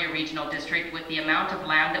Victoria Regional District with the amount of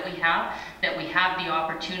land that we have the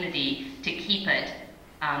opportunity to keep it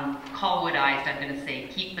Colwoodized, I'm going to say.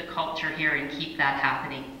 Keep the culture here and keep that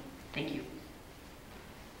happening. Thank you.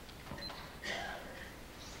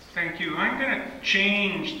 Thank you. I'm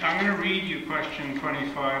going to read you question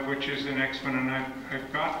 25, which is the next one, and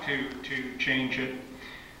I've got to change it.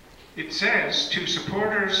 It says, to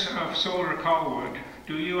supporters of solar Colwood,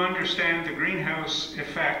 do you understand the greenhouse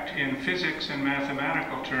effect in physics and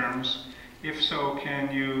mathematical terms? If so,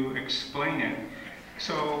 can you explain it?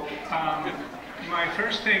 So my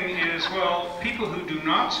first thing is, well, people who do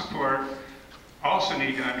not support also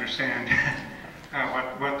need to understand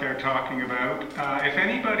what they're talking about. If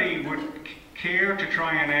anybody would care to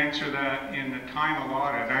try and answer that in the time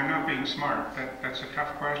allotted, I'm not being smart, that's a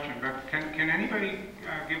tough question, but can anybody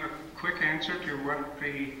give a quick answer to what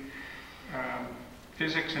the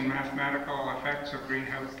physics and mathematical effects of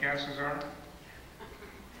greenhouse gases are?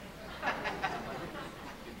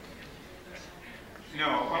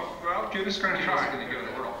 No. Well, Judith's going to try. Going to give it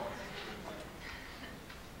a whirl.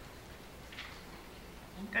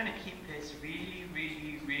 I'm going to keep this really,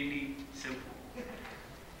 really, really simple.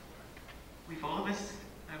 We've all of us,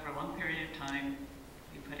 over a long period of time,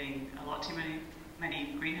 been putting a lot too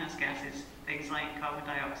many greenhouse gases, things like carbon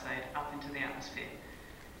dioxide, up into the atmosphere.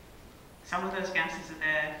 Some of those gases are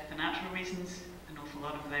there for natural reasons, an awful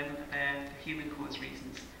lot of them are there for human-caused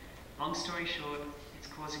reasons. Long story short, it's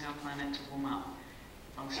causing our planet to warm up.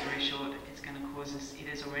 Long story short, it's going to cause us, it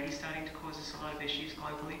is already starting to cause us a lot of issues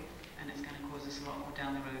globally, and it's going to cause us a lot more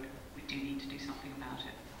down the road. We do need to do something about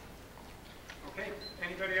it. Okay,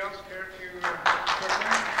 anybody else care to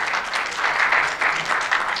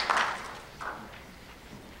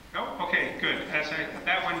No? Okay, good.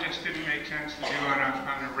 That one just didn't make sense to do on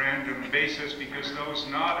a random basis, because those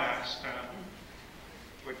not asked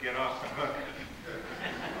would get off the hook.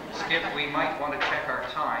 Skip, we might want to check our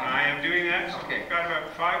time. I am doing that, so okay. We've got about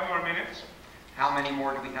 5 more minutes. How many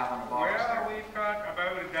more do we have on the box Well, there? we've got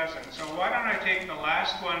about a dozen. So why don't I take the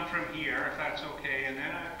last one from here, if that's okay, and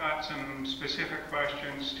then I've got some specific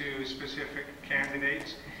questions to specific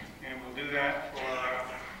candidates, and we'll do that for,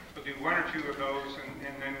 we'll do 1 or 2 of those,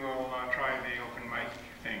 and then we'll try the open mic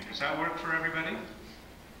thing. Does that work for everybody?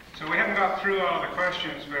 So we haven't got through all the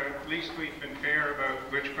questions, but at least we've been fair about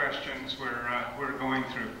which questions we're going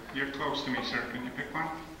through. You're close to me, sir. Can you pick one?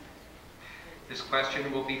 This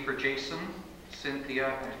question will be for Jason,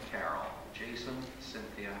 Cynthia, and Carol. Jason,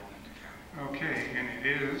 Cynthia, and Carol. Okay, and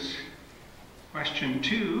it is question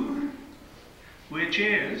 2, which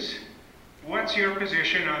is, what's your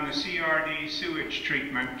position on the CRD sewage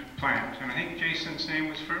treatment plant? And I think Jason's name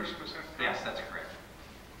was first, was that correct? Yes, that's correct.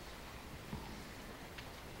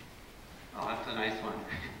 Oh, that's a nice one.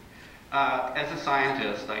 As a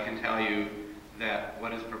scientist, I can tell you that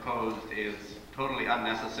what is proposed is totally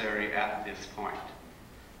unnecessary at this point.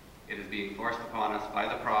 It is being forced upon us by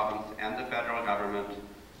the province and the federal government.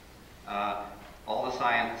 All the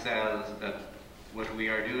science says that what we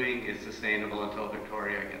are doing is sustainable until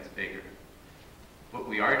Victoria gets bigger. What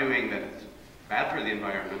we are doing that's bad for the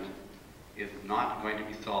environment is not going to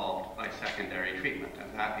be solved by secondary treatment,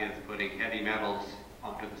 and that is putting heavy metals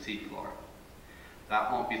onto the seafloor. That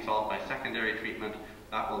won't be solved by secondary treatment.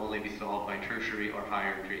 That will only be solved by tertiary or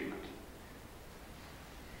higher treatment.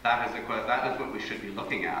 That is what we should be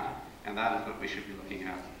looking at, and that is what we should be looking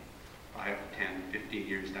at 5, 10, 15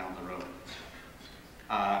 years down the road.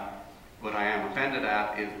 What I am offended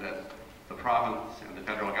at is that the province and the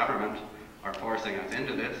federal government are forcing us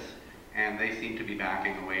into this, and they seem to be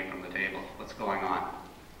backing away from the table. What's going on?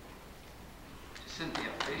 Cynthia,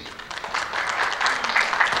 please.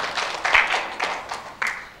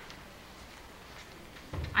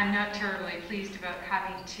 I'm not terribly pleased about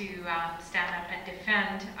having to stand up and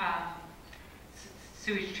defend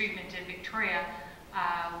sewage treatment in Victoria.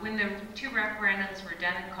 When the 2 referendums were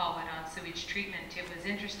done in Colwood on sewage treatment, it was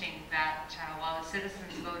interesting that while the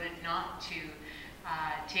citizens voted not to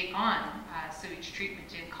take on sewage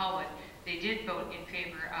treatment in Colwood, they did vote in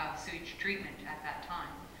favor of sewage treatment at that time.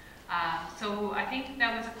 So I think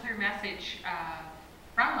that was a clear message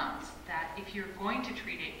from us that if you're going to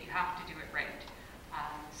treat it, you have to do it right.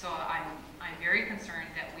 So I'm very concerned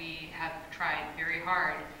that we have tried very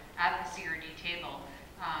hard at the CRD table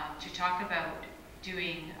to talk about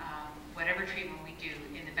doing whatever treatment we do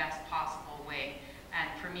in the best possible way. And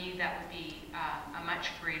for me, that would be a much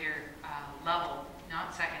greater level,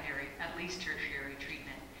 not secondary, at least tertiary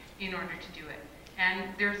treatment in order to do it.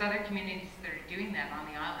 And there's other communities that are doing that on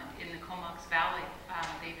the island. In the Comox Valley,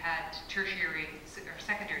 they've had tertiary or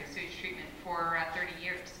secondary sewage treatment for 30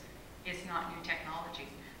 years. It's not new technology.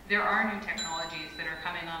 There are new technologies that are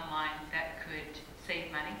coming online that could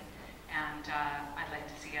save money, and I'd like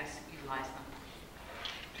to see us utilize them.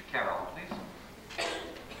 To Carol, please.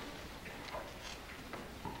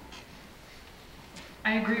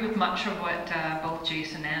 I agree with much of what both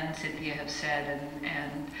Jason and Cynthia have said,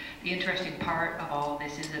 and the interesting part of all of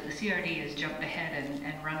this is that the CRD has jumped ahead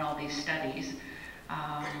and run all these studies,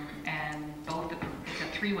 and it's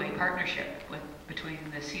a 3-way partnership between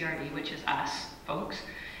the CRD, which is us folks,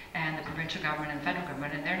 and the provincial government and federal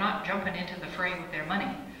government, and they're not jumping into the fray with their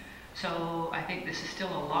money. So I think this is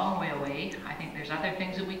still a long way away. I think there's other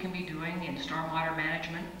things that we can be doing in stormwater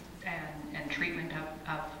management and treatment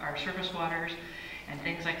of our surface waters and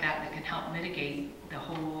things like that that can help mitigate the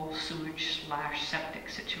whole sewage/septic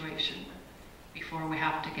situation before we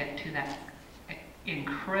have to get to that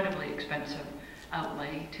incredibly expensive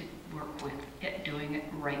outlay to work with it, doing it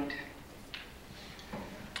right.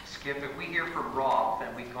 Skip, if we hear from Rob,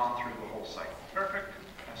 then we've gone through the whole cycle. Perfect.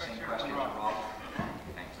 Same question to Rob.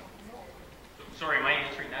 Thanks. Sorry, am I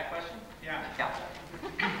answering that question? Yeah. Yeah.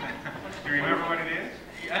 Do you remember what it is?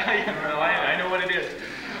 Yeah, I know what it is.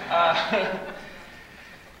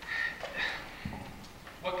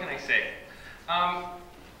 What can I say?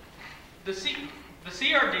 The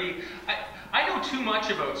CRD, I know too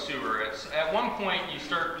much about sewer. At one point you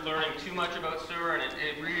start learning too much about sewer and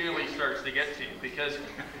it really starts to get to you because,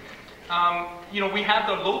 we have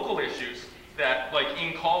the local issues that, like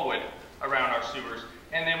in Colwood, around our sewers,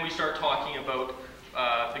 and then we start talking about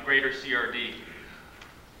the greater CRD.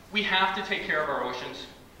 We have to take care of our oceans.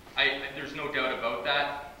 There's no doubt about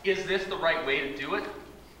that. Is this the right way to do it?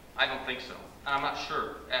 I don't think so. I'm not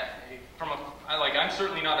sure. I'm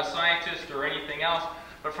certainly not a scientist or anything else,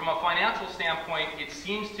 but from a financial standpoint, it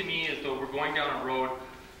seems to me as though we're going down a road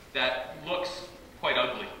that looks quite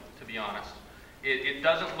ugly, to be honest. It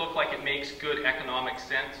doesn't look like it makes good economic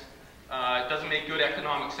sense. It doesn't make good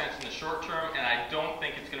economic sense in the short term, and I don't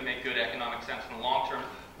think it's going to make good economic sense in the long term.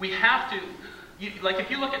 We have to, if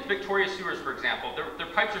you look at Victoria Sewers, for example, their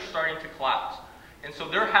pipes are starting to collapse. And so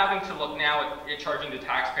they're having to look now at charging the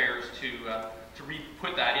taxpayers to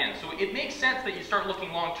put that in. So it makes sense that you start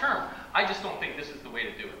looking long term. I just don't think this is the way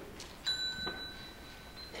to do it.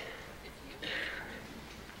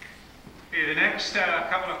 Okay, the next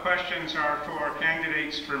couple of questions are for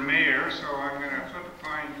candidates for mayor, so I'm going to flip a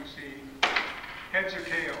coin to see heads or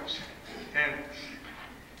tails. Heads.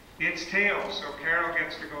 It's tails, so Carol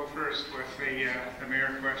gets to go first with the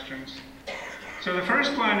mayor questions. So the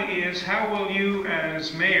first one is, how will you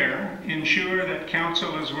as mayor ensure that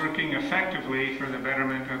council is working effectively for the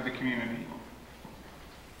betterment of the community?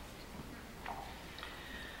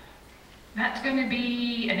 That's going to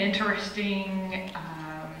be an interesting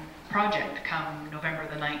project come November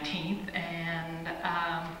the 19th, and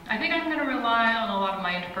I think I'm going to rely on a lot of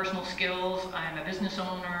my interpersonal skills. I'm a business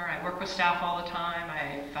owner, I work with staff all the time,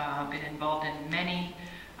 I've been involved in many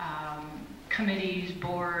committees,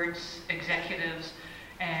 boards, executives,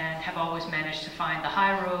 and have always managed to find the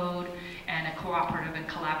high road and a cooperative and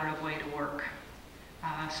collaborative way to work.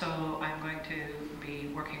 So I'm going to be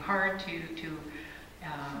working hard to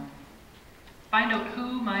find out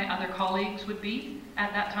who my other colleagues would be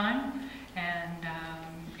at that time and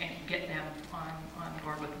get them on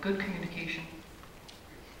board with good communication.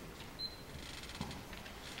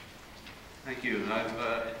 Thank you.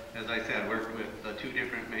 I've, as I said, worked with 2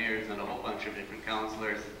 different mayors and a whole bunch of different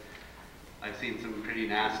councillors. I've seen some pretty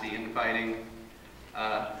nasty infighting.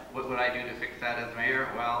 What would I do to fix that as mayor?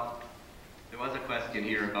 Well, there was a question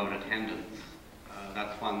here about attendance.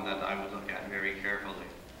 That's one that I would look at very carefully.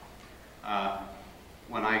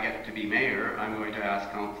 When I get to be mayor, I'm going to ask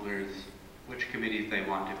councillors which committees they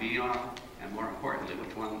want to be on, and more importantly,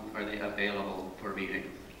 which ones are they available for meetings.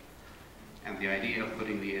 And the idea of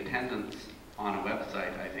putting the attendance on a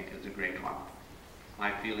website, I think, is a great one.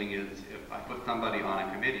 My feeling is if I put somebody on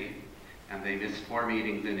a committee and they miss 4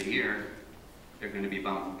 meetings in a year, they're going to be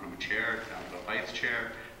bumped from a chair down to a vice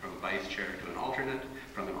chair, from a vice chair to an alternate,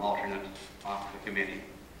 from an alternate off the committee.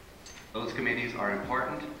 Those committees are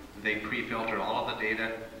important. They pre-filter all of the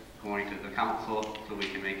data going to the council so we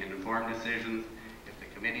can make informed decisions. If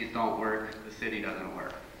the committees don't work, the city doesn't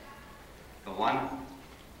work. The 1,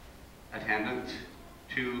 attendance,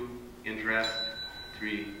 2, interest,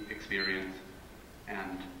 3, experience,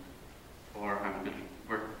 and 4, I'm going to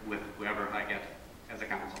work with whoever I get as a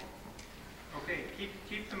council. Okay,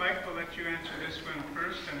 keep the mic. We'll let you answer this one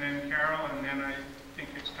first, and then Carol, and then I think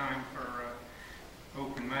it's time for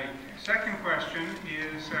open mic. Second question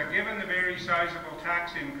is, given the very sizable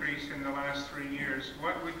tax increase in the last 3 years,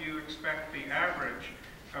 what would you expect the average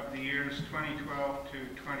of the years 2012 to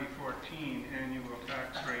 2014 annual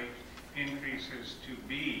tax rate increases to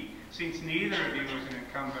be? Since neither of you is an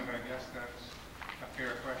incumbent, I guess that's a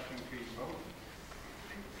fair question to you both.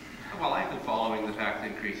 Well, I've been following the tax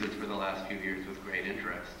increases for the last few years with great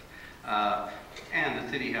interest. And the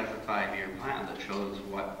city has a 5-year plan that shows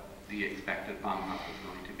what the expected bump up is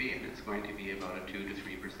going to be, and it's going to be about a 2 to 3%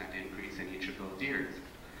 increase in each of those years.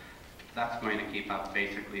 That's going to keep up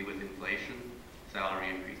basically with inflation, salary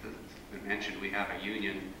increases. As I mentioned, we have a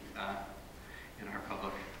union in our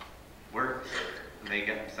public works. They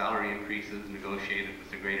get salary increases negotiated with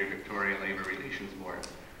the Greater Victoria Labour Relations Board.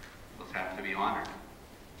 Those have to be honoured.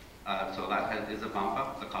 So that is a bump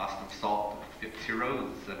up. The cost of salt to fix your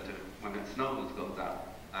roads when it snows goes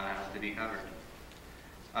up. That has to be covered.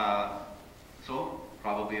 So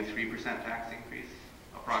probably a 3% tax increase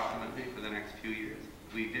approximately for the next few years.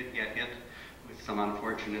 We did get hit with some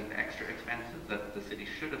unfortunate extra expenses that the city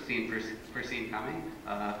should have foreseen coming.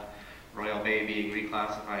 Royal Bay being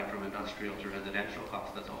reclassified from industrial to residential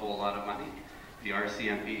cost us a whole lot of money. The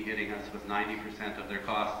RCMP hitting us with 90% of their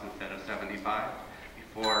costs instead of 75.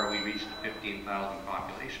 Before we reached the 15,000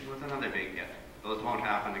 population was another big hit. Those won't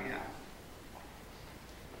happen again.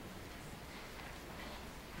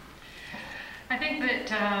 I think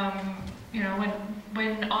that, you know,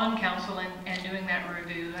 when on council and doing that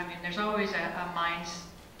review, I mean, there's always a mind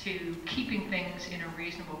to keeping things in a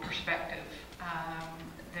reasonable perspective.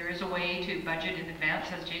 There is a way to budget in advance,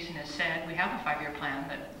 as Jason has said. We have a 5-year plan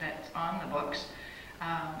that's on the books,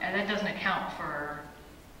 and that doesn't account for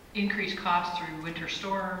increased costs through winter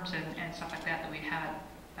storms and stuff like that we had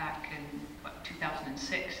back in, what,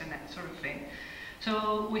 2006 and that sort of thing.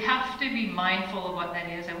 So we have to be mindful of what that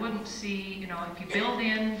is. I wouldn't see, you know, if you build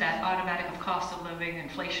in that automatic of cost of living,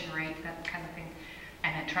 inflation rate, that kind of thing,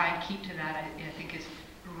 and then try and keep to that, I think is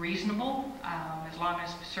reasonable, as long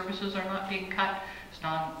as services are not being cut,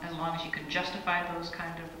 as long as you can justify those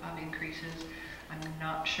kind of increases. I'm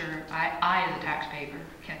not sure, I as a taxpayer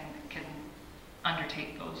can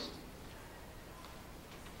undertake those.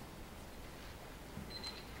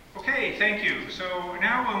 Okay, thank you. So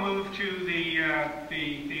now we'll move to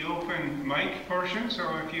the open mic portion.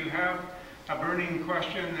 So if you have a burning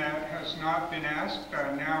question that has not been asked,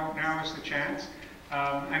 now is the chance.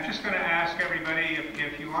 I'm just going to ask everybody,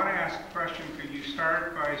 if you want to ask a question, could you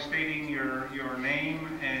start by stating your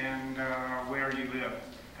name and where you live?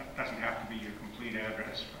 That doesn't have to be your complete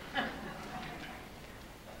address. But.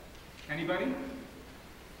 Anybody?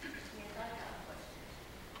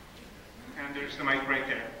 And there's the mic right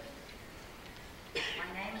there.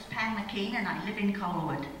 My name is Pam McKean and I live in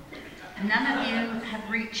Colwood. None of you have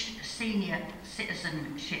reached senior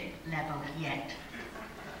citizenship level yet.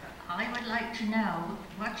 I would like to know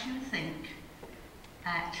what you think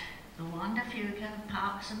at the Wanda Fuga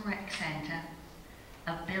Parks and Rec Centre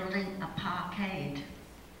of building a parkade.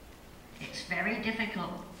 It's very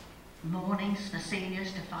difficult mornings for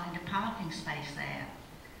seniors to find a parking space there.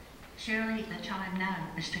 Surely the time now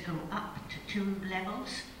is to go up to 2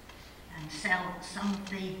 levels and sell some of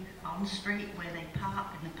the on-street where they park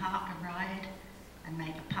in the park and ride and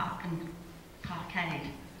make a parkade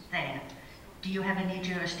there. Do you have any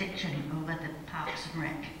jurisdiction over the Parks and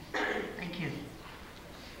Rec? Thank you.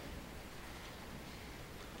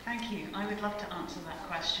 Thank you. I would love to answer that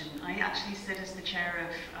question. I actually sit as the chair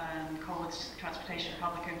of Colwood's Transportation and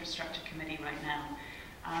Public Infrastructure Committee right now.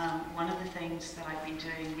 One of the things that I've been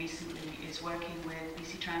doing recently is working with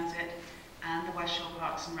BC Transit and the West Shore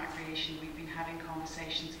Parks and Recreation. We've been having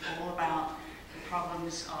conversations all about the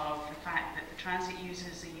problems of the fact that the transit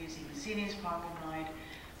users are using the seniors park and ride.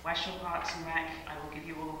 West Shore Parks and Rec, I will give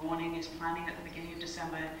you all a warning, is planning at the beginning of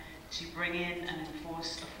December to bring in and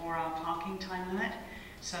enforce a 4-hour parking time limit.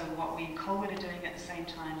 So what we in Colwood are doing at the same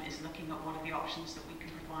time is looking at what are the options that we can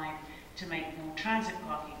provide to make more transit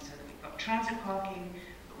parking, so that we've got transit parking,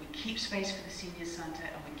 but we keep space for the senior centre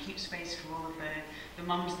and we keep space for all of the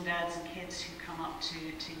mums and dads and kids who come up to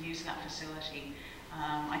use that facility.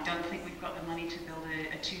 I don't think we've got the money to build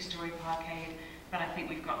a 2-story parkade, but I think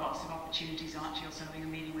we've got lots of opportunities. Archie also having a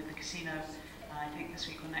meeting with the casino, I think this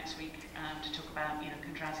week or next week, to talk about,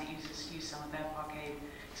 can transit users use some of their parkade.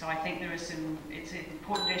 So I think it's an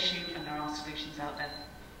important issue and there are solutions out there.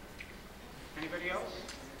 Anybody else?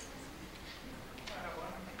 I have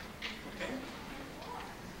one. Okay.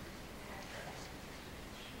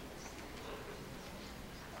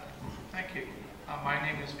 Thank you. My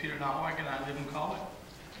name is Peter Nowak and I live in Colwood.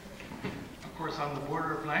 Of course, on the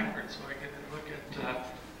border of Langford, so I get to look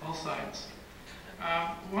at all sides.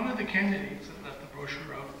 One of the candidates that left the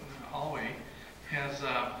brochure out in the hallway has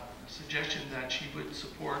a suggestion that she would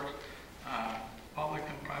support public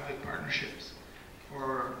and private partnerships to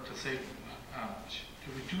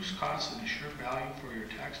reduce costs and ensure value for your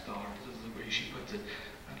tax dollars, is the way she puts it.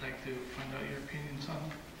 I'd like to find out your opinions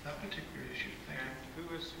on that particular issue. Thank you. Who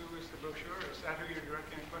is the brochure? Is that who you're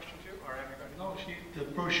directing a question to, or anybody? No, the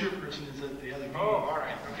brochure person is at the other meeting. Oh, all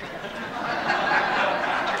right. Okay.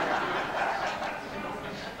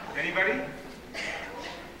 Anybody?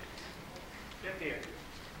 Get there.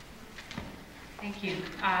 Thank you.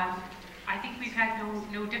 I think we've had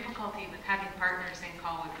no difficulty with having partners in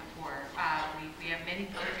Colwood before. We have many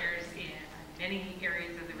partners in many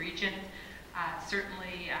areas of the region.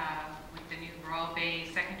 Certainly with the new Royal Bay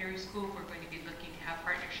Secondary School, we're going to be looking to have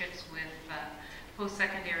partnerships with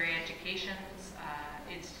post-secondary education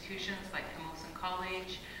institutions like Camosun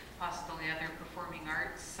College, possibly other performing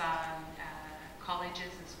arts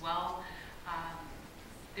colleges as well.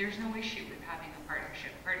 There's no issue with having a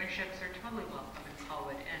partnership. Partnerships are totally welcome in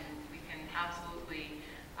Colwood, and we can absolutely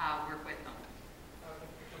work with them.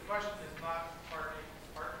 The question is not partnering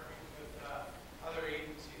with other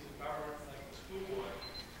agencies of government like the school board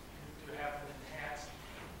to have an enhanced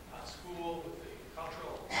school with the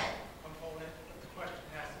cultural component. The question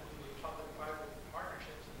has to do with public-private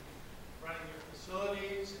partnerships and running your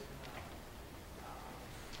facilities, and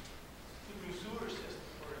the sewer system,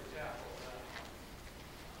 for example,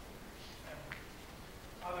 and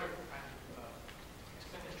other kinds of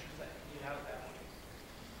expenditures that you have that way.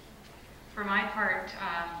 For my part,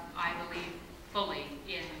 I believe fully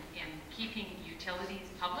in keeping utilities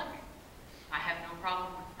public. I have no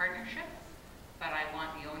problem with partnership, but I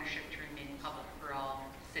want the ownership to remain public for all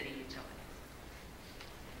city utilities.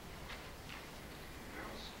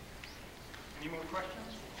 Any more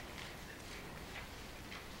questions?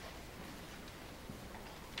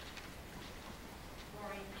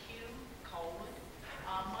 Maureen Q, Colwood.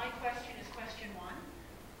 My question is question 1.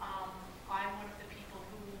 I'm one of the people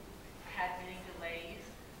who had many delays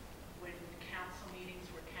when council meetings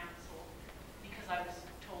were canceled because I was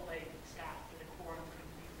told by staff that a quorum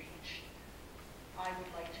couldn't be reached. I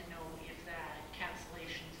would like to know if that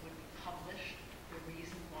cancellations would be published, the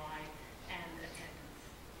reason why, and attendance.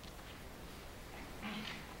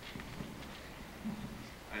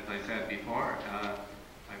 As I said before, I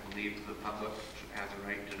believe the public has a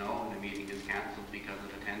right to know when a meeting is cancelled because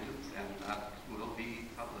of attendance, and that will be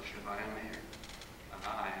published if I am mayor.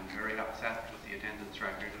 I am very upset with the attendance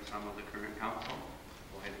record of some of the current council.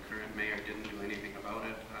 Why the current mayor didn't do anything about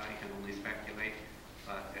it, I can only speculate.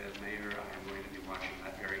 But as mayor, I am going to be watching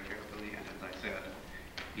that very carefully, and as I said,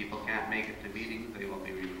 if people can't make it to meetings, they will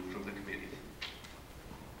be removed from the committees.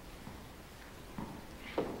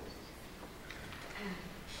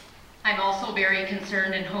 I'm also very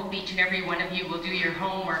concerned and hope each and every one of you will do your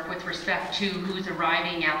homework with respect to who's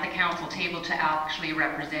arriving at the council table to actually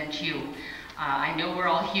represent you. I know we're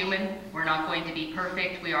all human. We're not going to be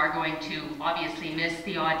perfect. We are going to obviously miss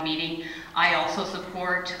the odd meeting. I also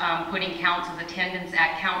support putting council's attendance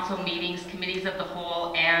at council meetings, committees of the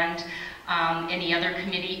whole, and any other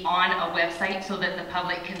committee on a website so that the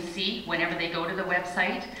public can see whenever they go to the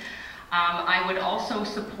website. I would also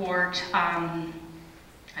support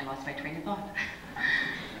I lost my train of thought.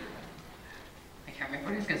 I can't remember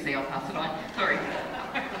what I was going to say. I'll pass it on. Sorry.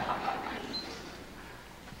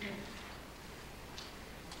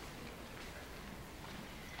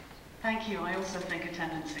 Thank you. I also think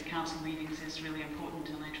attendance at council meetings is really important,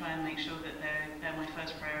 and I try and make sure that they're my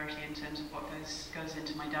first priority in terms of what goes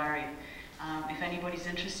into my diary. If anybody's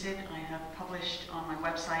interested, I have published on my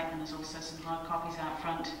website, and there's also some hard copies out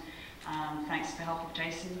front, thanks to the help of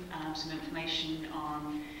Jason, some information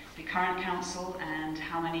on the current council and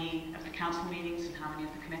how many of the council meetings and how many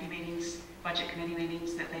of the committee meetings, budget committee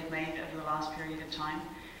meetings, that they've made over the last period of time.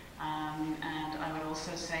 And I would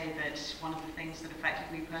also say that one of the things that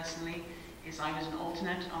affected me personally is I was an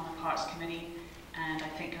alternate on the Parks Committee, and I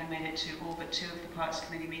think I made it to all but 2 of the Parks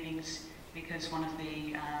Committee meetings because one of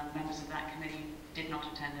the members of that committee did not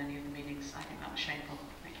attend any of the meetings. I think that was shameful.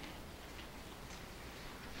 Thank you.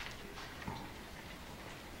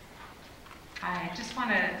 I just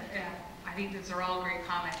want to, I think those are all great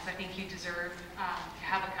comments. I think you deserve to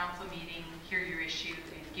have a council meeting, hear your issue,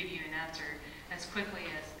 and give you an answer as quickly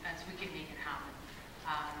as we can make it happen.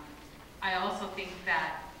 I also think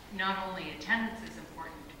that not only attendance is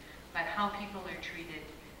important, but how people are treated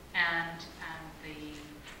and the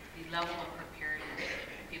level of preparedness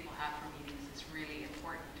that people have for meetings is really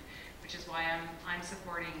important, which is why I'm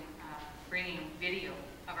supporting bringing video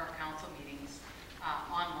of our council meetings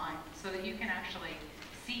online so that you can actually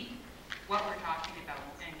see what we're talking about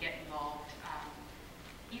and get involved,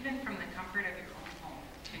 even from the comfort of your own home,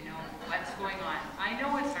 to know what's going on. I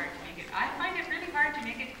know it's hard to make it. I find it really hard to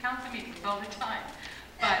make it to council meetings all the time,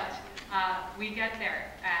 but we get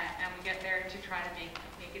there, and we get there to try to make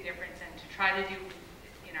a difference and to try to do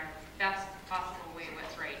in our best possible way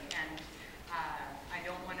what's right. And I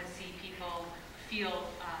don't want to see people feel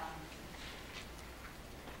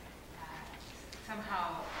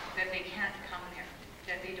somehow that they can't come there,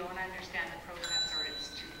 that they don't understand the process, or it's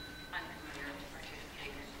too unfamiliar to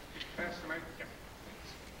participate in.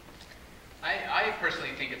 I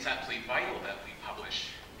personally think it's absolutely vital that we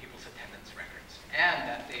publish people's attendance records and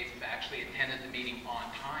that they've actually attended the meeting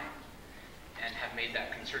on time and have made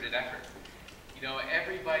that concerted effort. You know,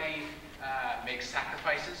 everybody makes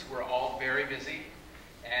sacrifices. We're all very busy,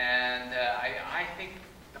 and I think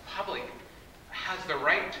the public has the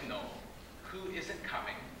right to know who isn't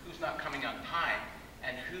coming, who's not coming on time,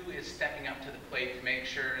 and who is stepping up to the plate to make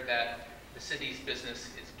sure that the city's business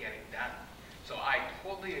is getting done. So I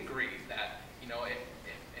totally agree that, you know, if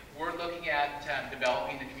we're looking at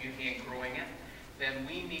developing the community and growing it, then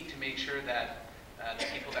we need to make sure that the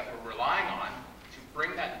people that we're relying on to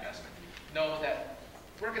bring that investment know that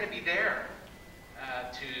we're going to be there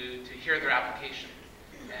to hear their application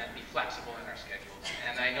and be flexible in our schedules.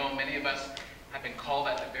 And I know many of us have been called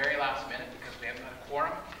at the very last minute because we haven't got a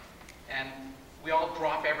quorum, and we all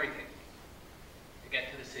drop everything to get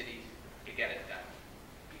to the city to get it done,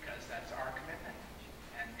 because that's our commitment.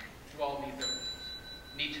 And you all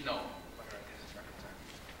need to know what our attendance records are.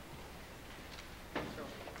 So,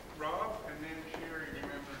 Rob, and then Sherry,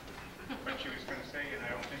 remember what she was going to say, and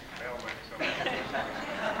I don't think the bell went, so.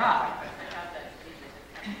 Rob.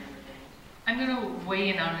 I'm going to weigh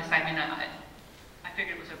in on this. I mean, I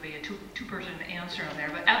figured it was a two-person answer on there,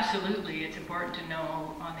 but absolutely it's important to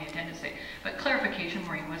know on the attendance day. But clarification,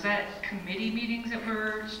 Maureen, was that committee meetings that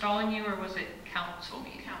were stalling you, or was it council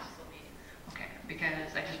meetings? Council meetings. Okay,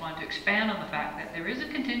 because I just wanted to expand on the fact that there is a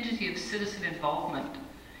contingency of citizen involvement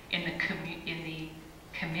in the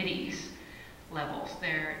committees levels.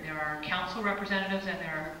 There are council representatives and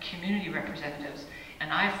there are community representatives.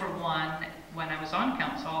 And I, for one, when I was on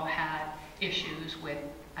council, had issues with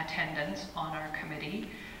attendance on our committee.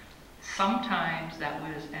 Sometimes that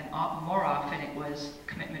was, and more often it was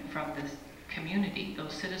commitment from the community,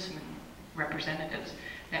 those citizen representatives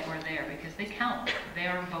that were there, because they count. They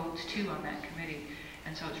are votes too on that committee.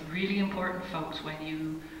 And so it's really important, folks, when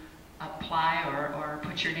you apply or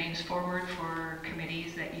put your names forward for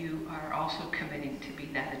committees, that you are also committing to be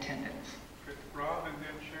that attendance. Rob, and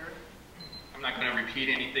then Sherry? I'm not going to repeat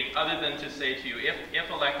anything other than to say to you, if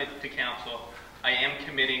elected to council, I am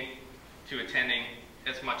committing to attending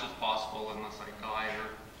as much as possible, unless I die or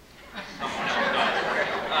someone else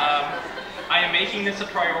dies. I am making this a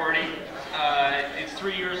priority. It's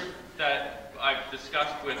 3 years that I've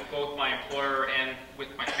discussed with both my employer and with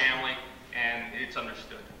my family, and it's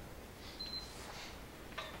understood.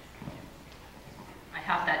 I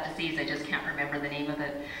have that disease, I just can't remember the name of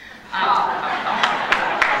it.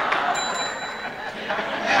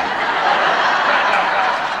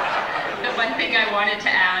 The one thing I wanted to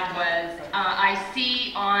add was, I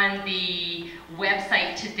see on the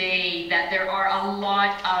website today that there are a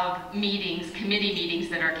lot of meetings, committee meetings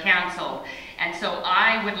that are canceled. And so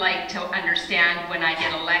I would like to understand when I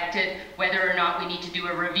get elected whether or not we need to do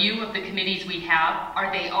a review of the committees we have. Are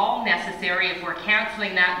they all necessary? If we're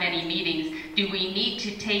canceling that many meetings, do we need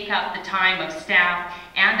to take up the time of staff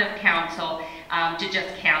and of council to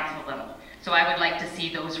just cancel them? So I would like to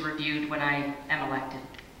see those reviewed when I am elected.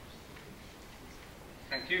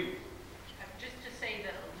 Thank you. Just to say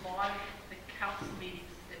that a lot of the council meetings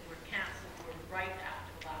that were canceled were right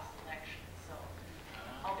after the last election, so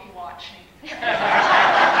I'll be watching.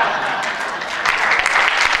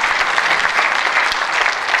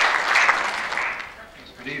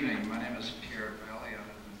 Good evening. My name is Pierre Valley. I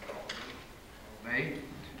live in Colwood, Bay,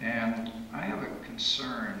 and I have a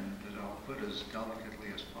concern that I'll put as delicately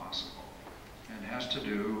as possible, and it has to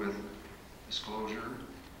do with disclosure,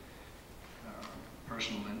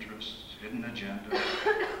 personal interests, hidden agenda,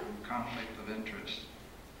 and conflict of interest.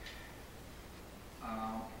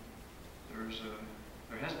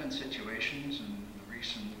 There has been situations in the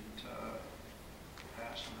recent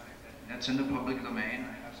past, and it's in the public domain.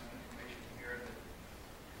 I have some information here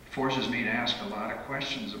that forces me to ask a lot of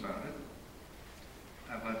questions about it,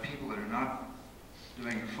 about people that are not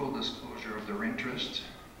doing a full disclosure of their interests,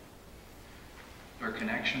 their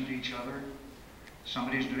connection to each other.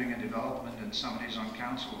 Somebody's doing a development and somebody's on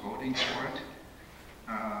council voting for it.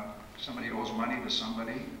 Somebody owes money to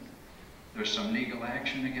somebody. There's some legal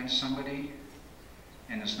action against somebody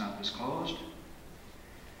and it's not disclosed.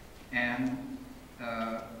 And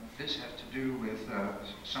this has to do with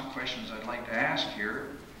some questions I'd like to ask here,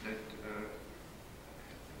 that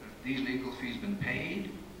these legal fees been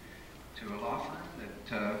paid to a law firm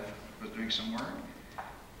that was doing some work.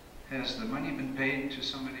 Has the money been paid to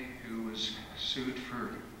somebody who was sued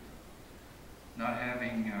for not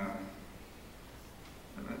having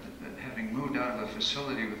moved out of a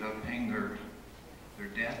facility without paying their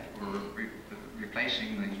debt or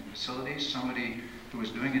replacing the facilities? Somebody who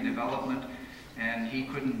was doing a development and he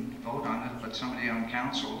couldn't vote on it, but somebody on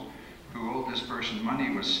council who owed this person money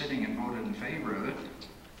was sitting and voted in favor of it.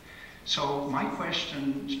 So my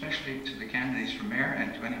question, especially to the candidates for mayor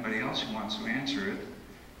and to anybody else who wants to answer it,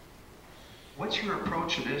 what's your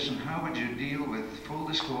approach to this, and how would you deal with full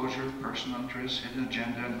disclosure, personal interest, hidden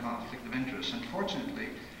agenda, and conflict of interest? Unfortunately,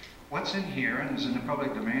 what's in here and is in the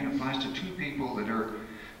public domain applies to two people that are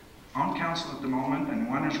on council at the moment, and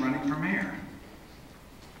one is running for mayor.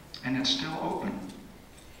 And it's still open.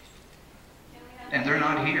 And they're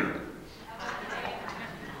not here.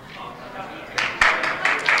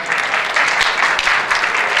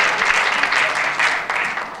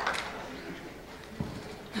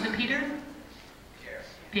 Is it Peter?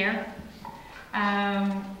 Pierre?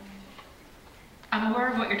 I'm aware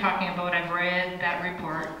of what you're talking about. I've read that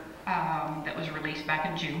report that was released back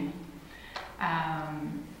in June.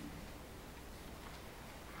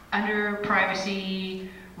 Under privacy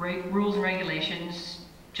rules and regulations,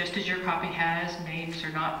 just as your copy has, names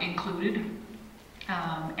are not included,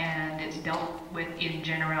 and it's dealt with in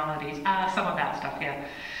generalities. Some of that stuff, yeah.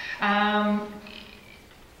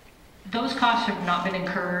 Those costs have not been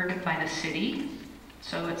incurred by the city,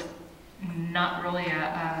 so it's not really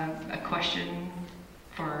a question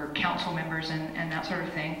for council members and that sort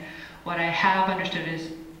of thing. What I have understood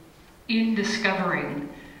is, in discovering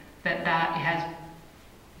that that has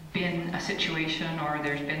been a situation, or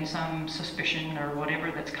there's been some suspicion or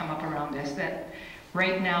whatever that's come up around this, that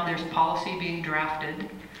right now there's policy being drafted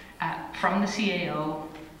from the CAO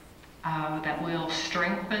that will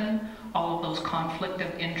strengthen all of those conflict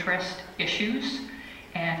of interest issues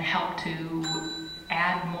and help to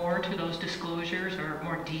add more to those disclosures or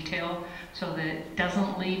more detail so that it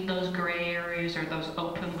doesn't leave those gray areas or those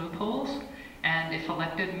open loopholes. And if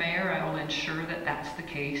elected mayor, I will ensure that that's the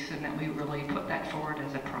case and that we really put that forward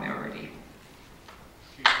as a priority.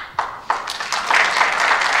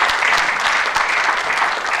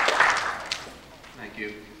 Thank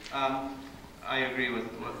you. I agree with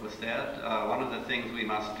what was said. One of the things we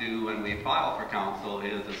must do when we file for council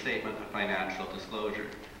is a statement of financial disclosure.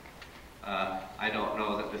 I don't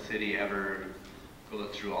know that the city ever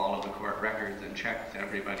goes through all of the court records and checks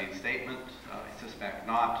everybody's statement. I suspect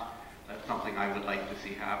not. That's something I would like to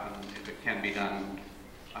see happen. If it can be done,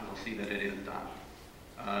 I will see that it is done.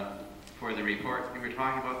 For the report, you were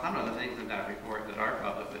talking about some of the things in that report that are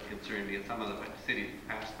public that concern me, and some of the city's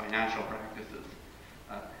past financial practices,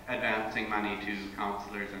 advancing money to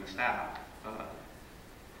councillors and staff,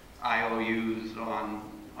 IOUs on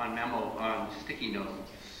sticky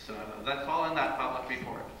notes. That's all in that public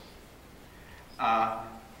report.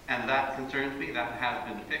 And that concerns me. That has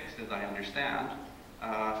been fixed, as I understand.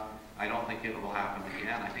 I don't think it will happen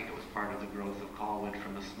again. I think it was part of the growth of Colwood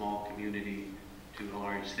from a small community to a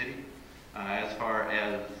large city. As far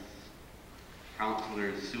as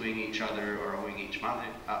councillors suing each other or owing each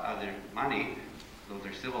other money, those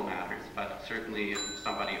are civil matters, but certainly if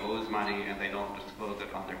somebody owes money and they don't disclose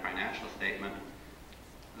it on their financial statement,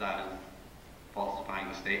 that is falsifying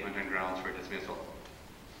the statement and grounds for dismissal.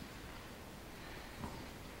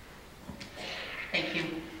 Thank you.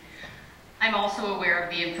 I'm also aware of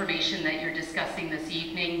the information that you're discussing this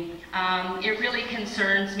evening. It really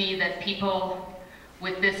concerns me that people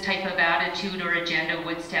with this type of attitude or agenda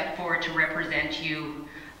would step forward to represent you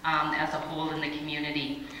as a whole in the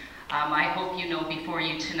community. I hope you know before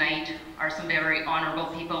you tonight are some very honorable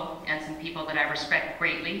people and some people that I respect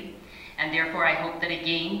greatly. And therefore I hope that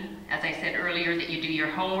again, as I said earlier, that you do your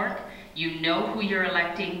homework, you know who you're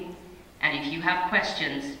electing, and if you have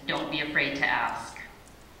questions, don't be afraid to ask.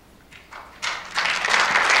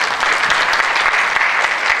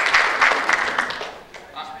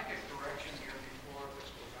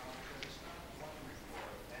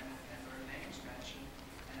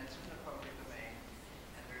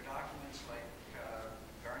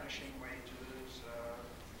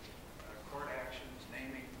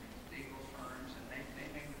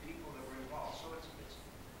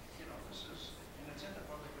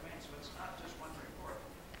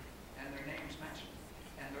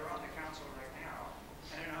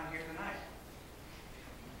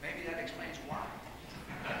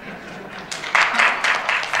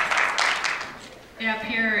 Yeah,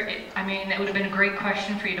 Pierre, I mean, that would have been a great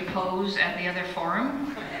question for you to pose at the other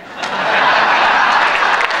forum.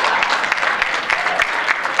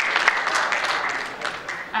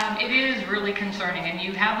 It is really concerning, and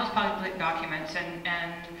you have those public documents, and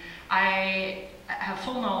I have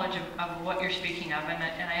full knowledge of what you're speaking of, and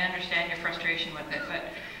I understand your frustration with it, but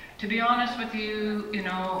to be honest with you, you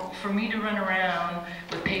know, for me to run around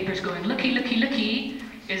with papers going, looky, looky, looky,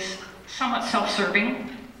 is somewhat self-serving.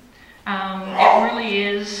 It really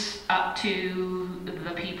is up to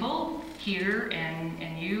the people here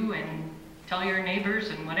and you, and tell your neighbors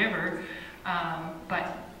and whatever,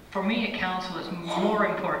 but for me at council it's more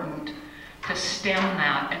important to stem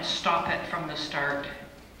that and stop it from the start.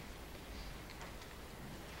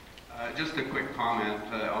 Just a quick comment.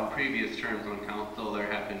 On previous terms on council,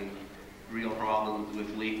 there have been real problems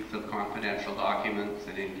with leaks of confidential documents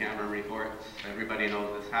and in-camera reports. Everybody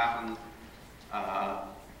knows this happens.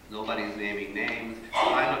 Nobody's naming names.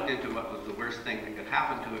 I looked into what was the worst thing that could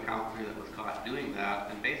happen to a councillor that was caught doing that,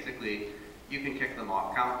 and basically you can kick them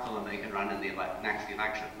off council and they can run in the next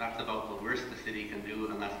election. That's about the worst the city can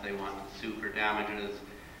do unless they want to sue for damages,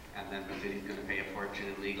 and then the city's going to pay a fortune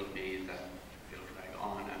in legal fees, and it'll drag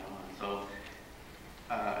on and on. So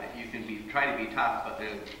you can try to be tough, but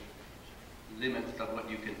there's limits of what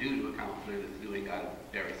you can do to a councillor that's doing that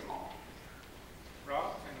very small.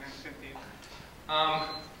 Rob, and then Cynthia.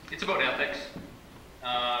 It's about ethics,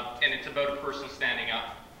 and it's about a person standing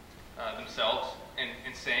up themselves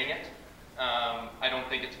and saying it. I don't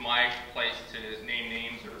think it's my place to name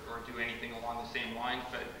names or do anything along the same lines,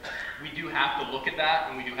 but we do have to look at that,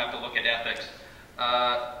 and we do have to look at ethics.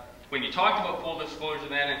 When you talked about full disclosure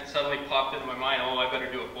then, it suddenly popped into my mind, oh, I better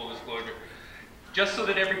do a full disclosure. Just so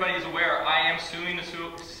that everybody is aware, I am suing the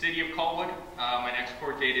city of Colwood. My next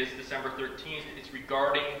court date is December 13th. It's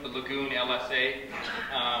regarding the Lagoon LSA,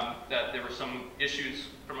 that there were some issues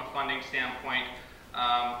from a funding standpoint,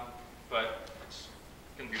 but it's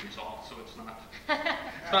going to be resolved, so it's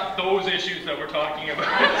not those issues that we're talking about.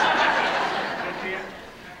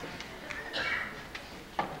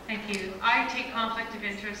 Thank you. I take conflict of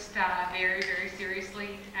interest very, very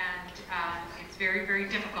seriously, and it's very, very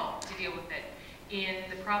difficult to deal with it. In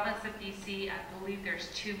the province of BC, I believe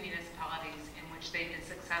there's 2 municipalities in which they've been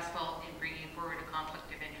successful in bringing forward a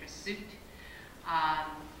conflict of interest suit.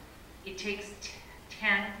 It takes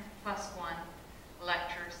 10 plus 1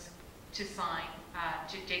 electors to sign,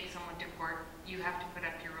 to take someone to court. You have to put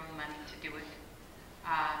up your own money to do it.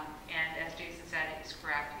 And as Jason said, it's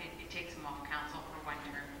correct. It takes them off council for 1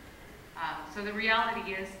 term. So the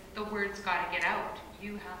reality is the word's got to get out.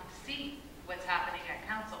 You have to see what's happening at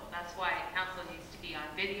council. That's why council needs to be on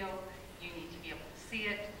video. You need to be able to see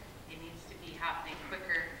it. It needs to be happening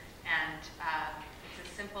quicker. And it's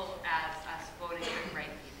as simple as us voting for the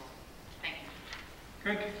right people. Thank you.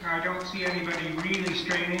 Good. I don't see anybody really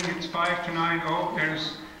straining. It's 5 to 9. Oh,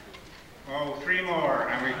 there's 3 more,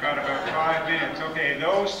 and we've got about 5 minutes. Okay,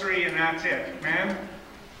 those 3, and that's it. Ma'am?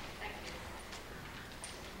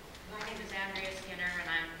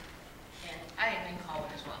 I am in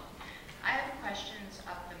Colwood as well. I have questions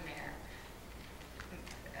of the mayor.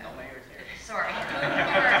 No, mayor's here. Sorry.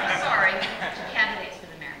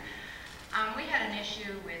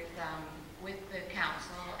 issue with the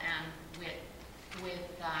council and with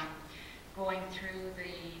going through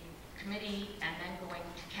the committee and then going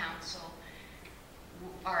to council.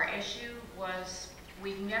 Our issue was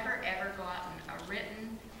we've never ever gotten a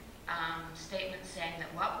written statement saying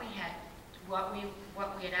that what we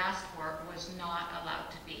had asked for was not allowed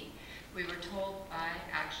to be. We were told by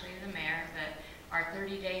actually the mayor that our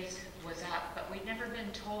 30 days was up, but we'd never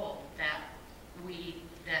been told that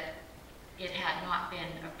it had not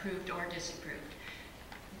been approved or disapproved.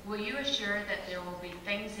 Will you assure that there will be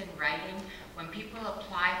things in writing when people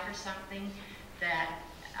apply for something that,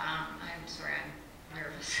 I'm sorry, I'm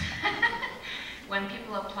nervous. When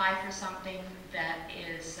people apply for something that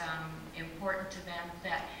is important to them,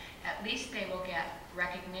 that at least they will get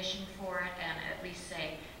recognition for it and at least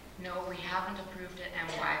say, no, we haven't approved it and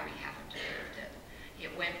why we haven't approved it.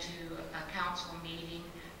 It went to a council meeting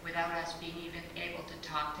without us being even able to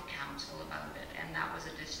talk to council about it, and that was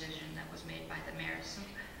a decision that was made by the mayor. So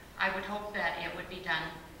I would hope that it would be done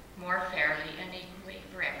more fairly and equally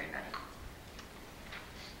for everybody.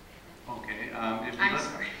 Okay,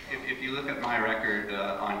 if you look at my record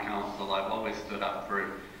on council, I've always stood up for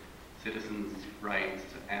citizens' rights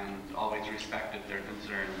and always respected their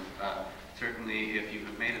concerns. Certainly, if you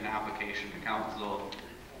have made an application to council,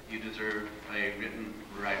 you deserve a written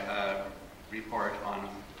report on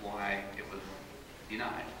why it was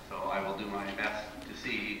denied. So I will do my best to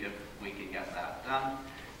see if we can get that done.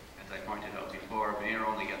 As I pointed out before, mayor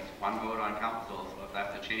only gets one vote on council, so if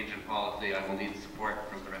that's a change in policy, I will need support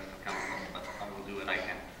from the rest of council, but I will do what I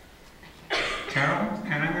can. Carol,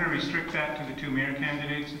 and I'm going to restrict that to the two mayor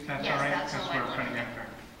candidates, if that's all right, because we're running out there.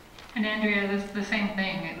 And Andrea, the same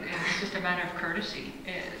thing. It's just a matter of courtesy.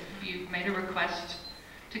 If you've made a request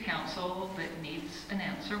to council that needs an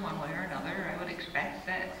answer one way or another, I would expect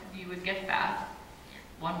that you would get that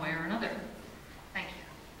one way or another. Thank you.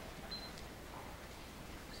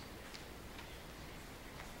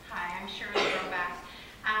 Hi, I'm Shirley Roback.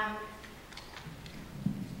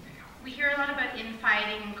 We hear a lot about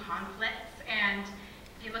infighting and conflicts, and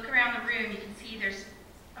if you look around the room, you can see there's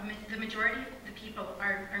the majority of the people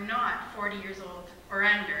are not 40 years old or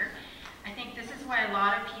under. I think this is why a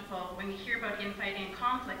lot of people, when you hear about infighting and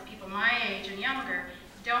conflicts, people my age and younger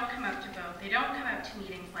don't come out to vote. They don't come out to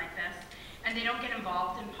meetings like this, and they don't get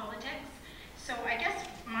involved in politics. So I guess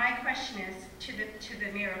my question is to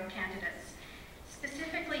the mayoral candidates.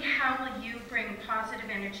 Specifically, how will you bring positive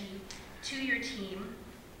energy to your team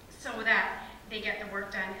so that they get the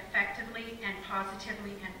work done effectively and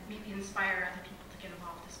positively and maybe inspire other people to get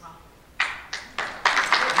involved as well?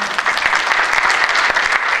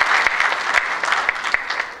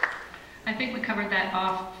 I think we covered that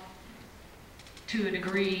off to a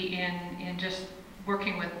degree in just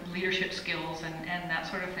working with leadership skills and that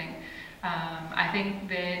sort of thing. I think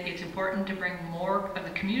that it's important to bring more of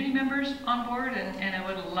the community members on board, and I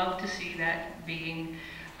would love to see that being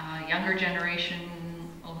younger generation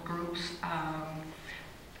groups.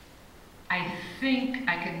 I think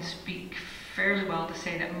I can speak fairly well to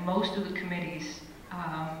say that most of the committees,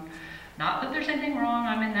 not that there's anything wrong,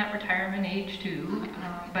 I'm in that retirement age too,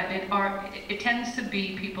 but it tends to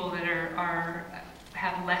be people that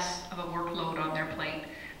have less of a workload on their plate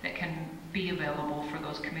that can be available for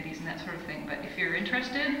those committees and that sort of thing. But if you're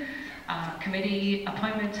interested, committee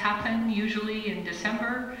appointments happen usually in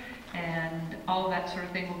December, and all of that sort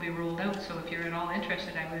of thing will be rolled out. So if you're at all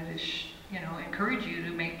interested, I would encourage you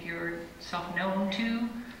to make yourself known to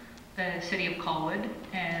the City of Colwood,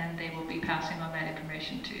 and they will be passing on that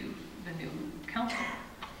information to the new council.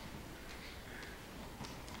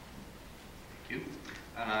 Thank you.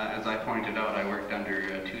 As I pointed out, I worked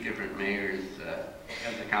under two different mayors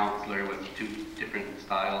as a councillor with two different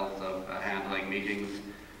styles of handling meetings.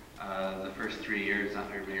 The first 3 years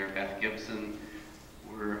under Mayor Beth Gibson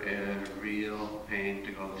were a real pain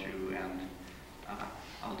to go through, and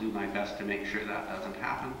I'll do my best to make sure that doesn't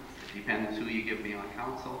happen. It depends who you give me on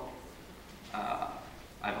council.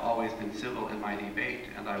 I've always been civil in my debate,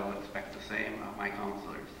 and I will expect the same of my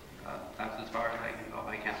councillors. That's as far as I can go.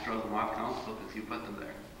 I can't throw them off council because you put them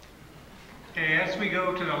there. Okay, as we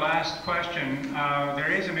go to the last question,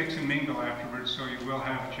 there is a mix and mingle afterwards, so you will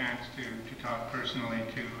have a chance to talk personally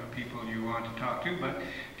to people you want to talk to, but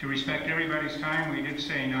to respect everybody's time, we did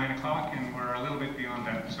say 9 o'clock, and we're a little bit beyond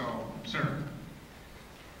that. So, sir.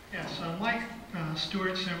 Yes, Mike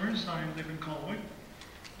Stuart Simmers. I live in Colwood,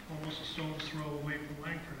 almost a stone's throw away from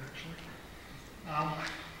Langford, actually.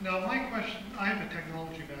 Now, my question, I have a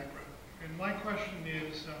technology background, and my question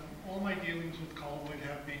is, all my dealings with Colwood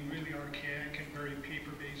have been really archaic and very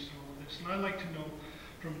paper-based and all of this, and I'd like to know,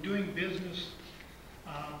 from doing business,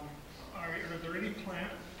 are there there any plan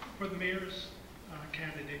for the mayor's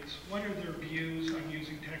candidates? What are their views on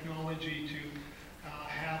using technology to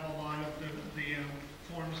have a lot of the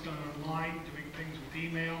forms done online, doing things with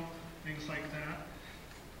email, things like that,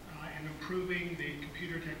 and improving the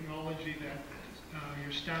computer technology that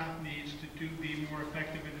your staff needs to be more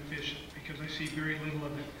effective and efficient, because I see very little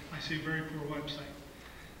of it. I see a very poor website.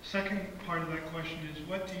 Second part of that question is,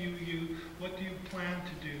 what do you plan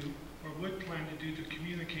to do or would plan to do to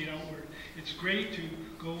communicate outward? It's great to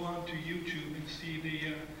go onto YouTube and see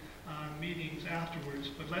the meetings afterwards,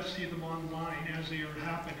 but let's see them online as they are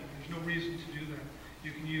happening. There's no reason to do that.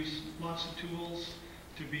 You can use lots of tools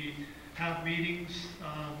to have meetings,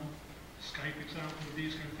 Skype example,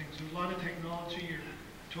 these kind of things. There's a lot of technology you're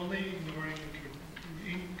totally ignoring.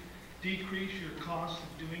 It could decrease your cost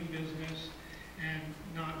of doing business and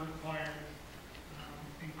not require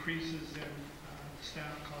increases in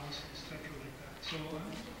staff costs, etc. like that. So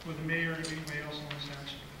for the mayor, anybody else wants to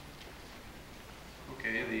answer that?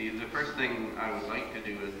 Okay, the first thing I would like to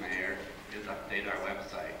do as mayor is update our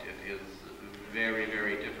website. It is very,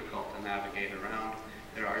 very difficult to navigate around.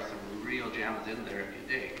 There are some real gems in there if you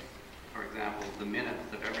dig. For example, the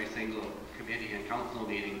minutes of every single committee and council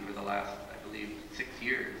meeting for the last, I believe, 6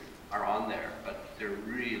 years are on there, but they're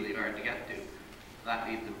really hard to get to. That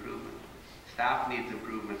needs improvement. Staff needs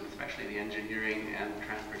improvement, especially the engineering and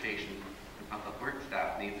transportation and public works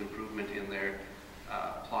staff needs improvement in their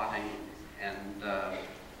plotting and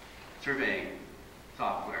surveying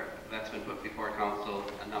software. That's been put before council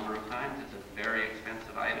a number of times. It's a very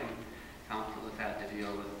expensive item. Council has had to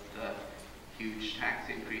deal with huge tax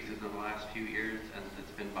increases in the last few years, and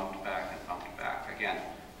it's been bumped back and bumped back again.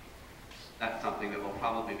 That's something that will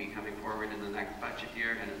probably be coming forward in the next budget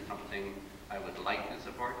year, and it's something I would like to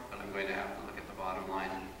support, but I'm going to have to look at the bottom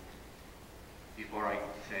line before I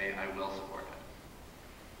say I will support it.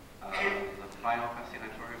 The final question,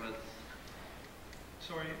 I'm sorry, was?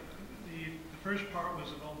 Sorry, the first part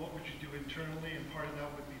was about what would you do internally, and part of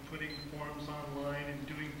that would be putting forms online and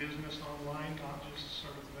doing business online, not just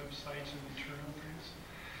sort of websites and internal things.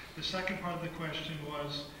 The second part of the question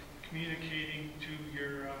was communicating to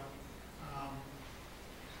your,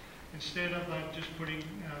 instead of just putting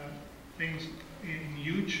things in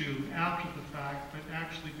YouTube after the fact, but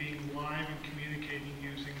actually being live and communicating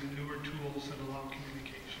using the newer tools that allow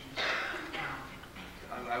communications.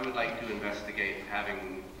 I would like to investigate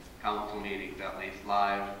having council meetings at least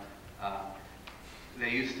live. They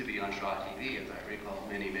used to be on Shaw TV, as I recall,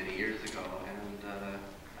 many, many years ago, and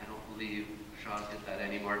I don't believe Shaw did that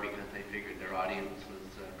anymore because they figured their audience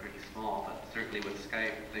was pretty small, but certainly with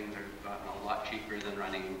Skype, things have gotten a lot cheaper than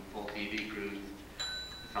running full TV crews.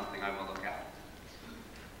 It's something I will look at.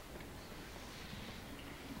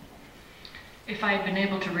 If I had been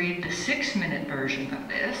able to read the 6-minute version of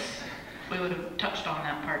this, we would have touched on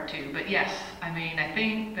that part too. But yes, I mean, I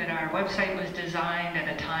think that our website was designed at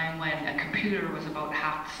a time when a computer was about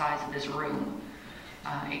half the size of this room.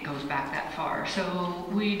 It goes back that far. So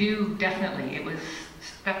we do definitely, it was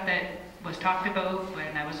stuff that was talked about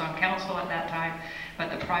when I was on council at that time, but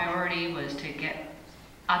the priority was to get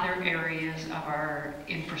other areas of our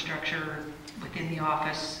infrastructure within the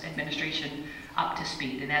office administration up to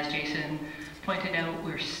speed. And as Jason pointed out,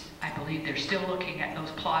 I believe they're still looking at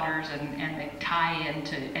those plotters and they tie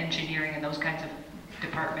into engineering and those kinds of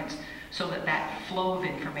departments so that that flow of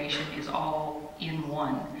information is all in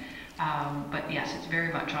one. But yes, it's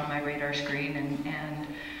very much on my radar screen, and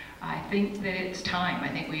I think that it's time. I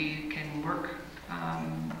think we can work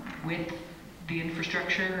with the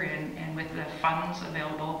infrastructure and with the funds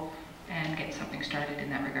available and get something started in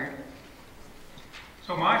that regard.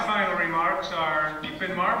 So my final remarks are, you've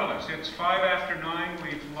been marvelous. It's 5 after 9.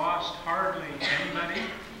 We've lost hardly anybody.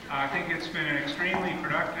 I think it's been an extremely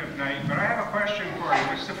productive night, but I have a question for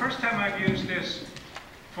you. It's the first time I've used this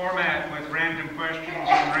format with random questions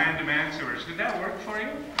and random answers. Did that work for you?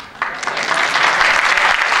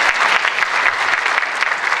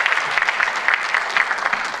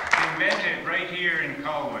 Invented right here in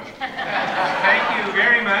Colwood. Thank you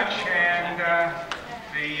very much, and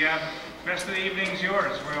the rest of the evening's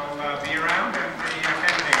yours. We'll be around, and the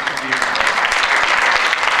candidates will be around.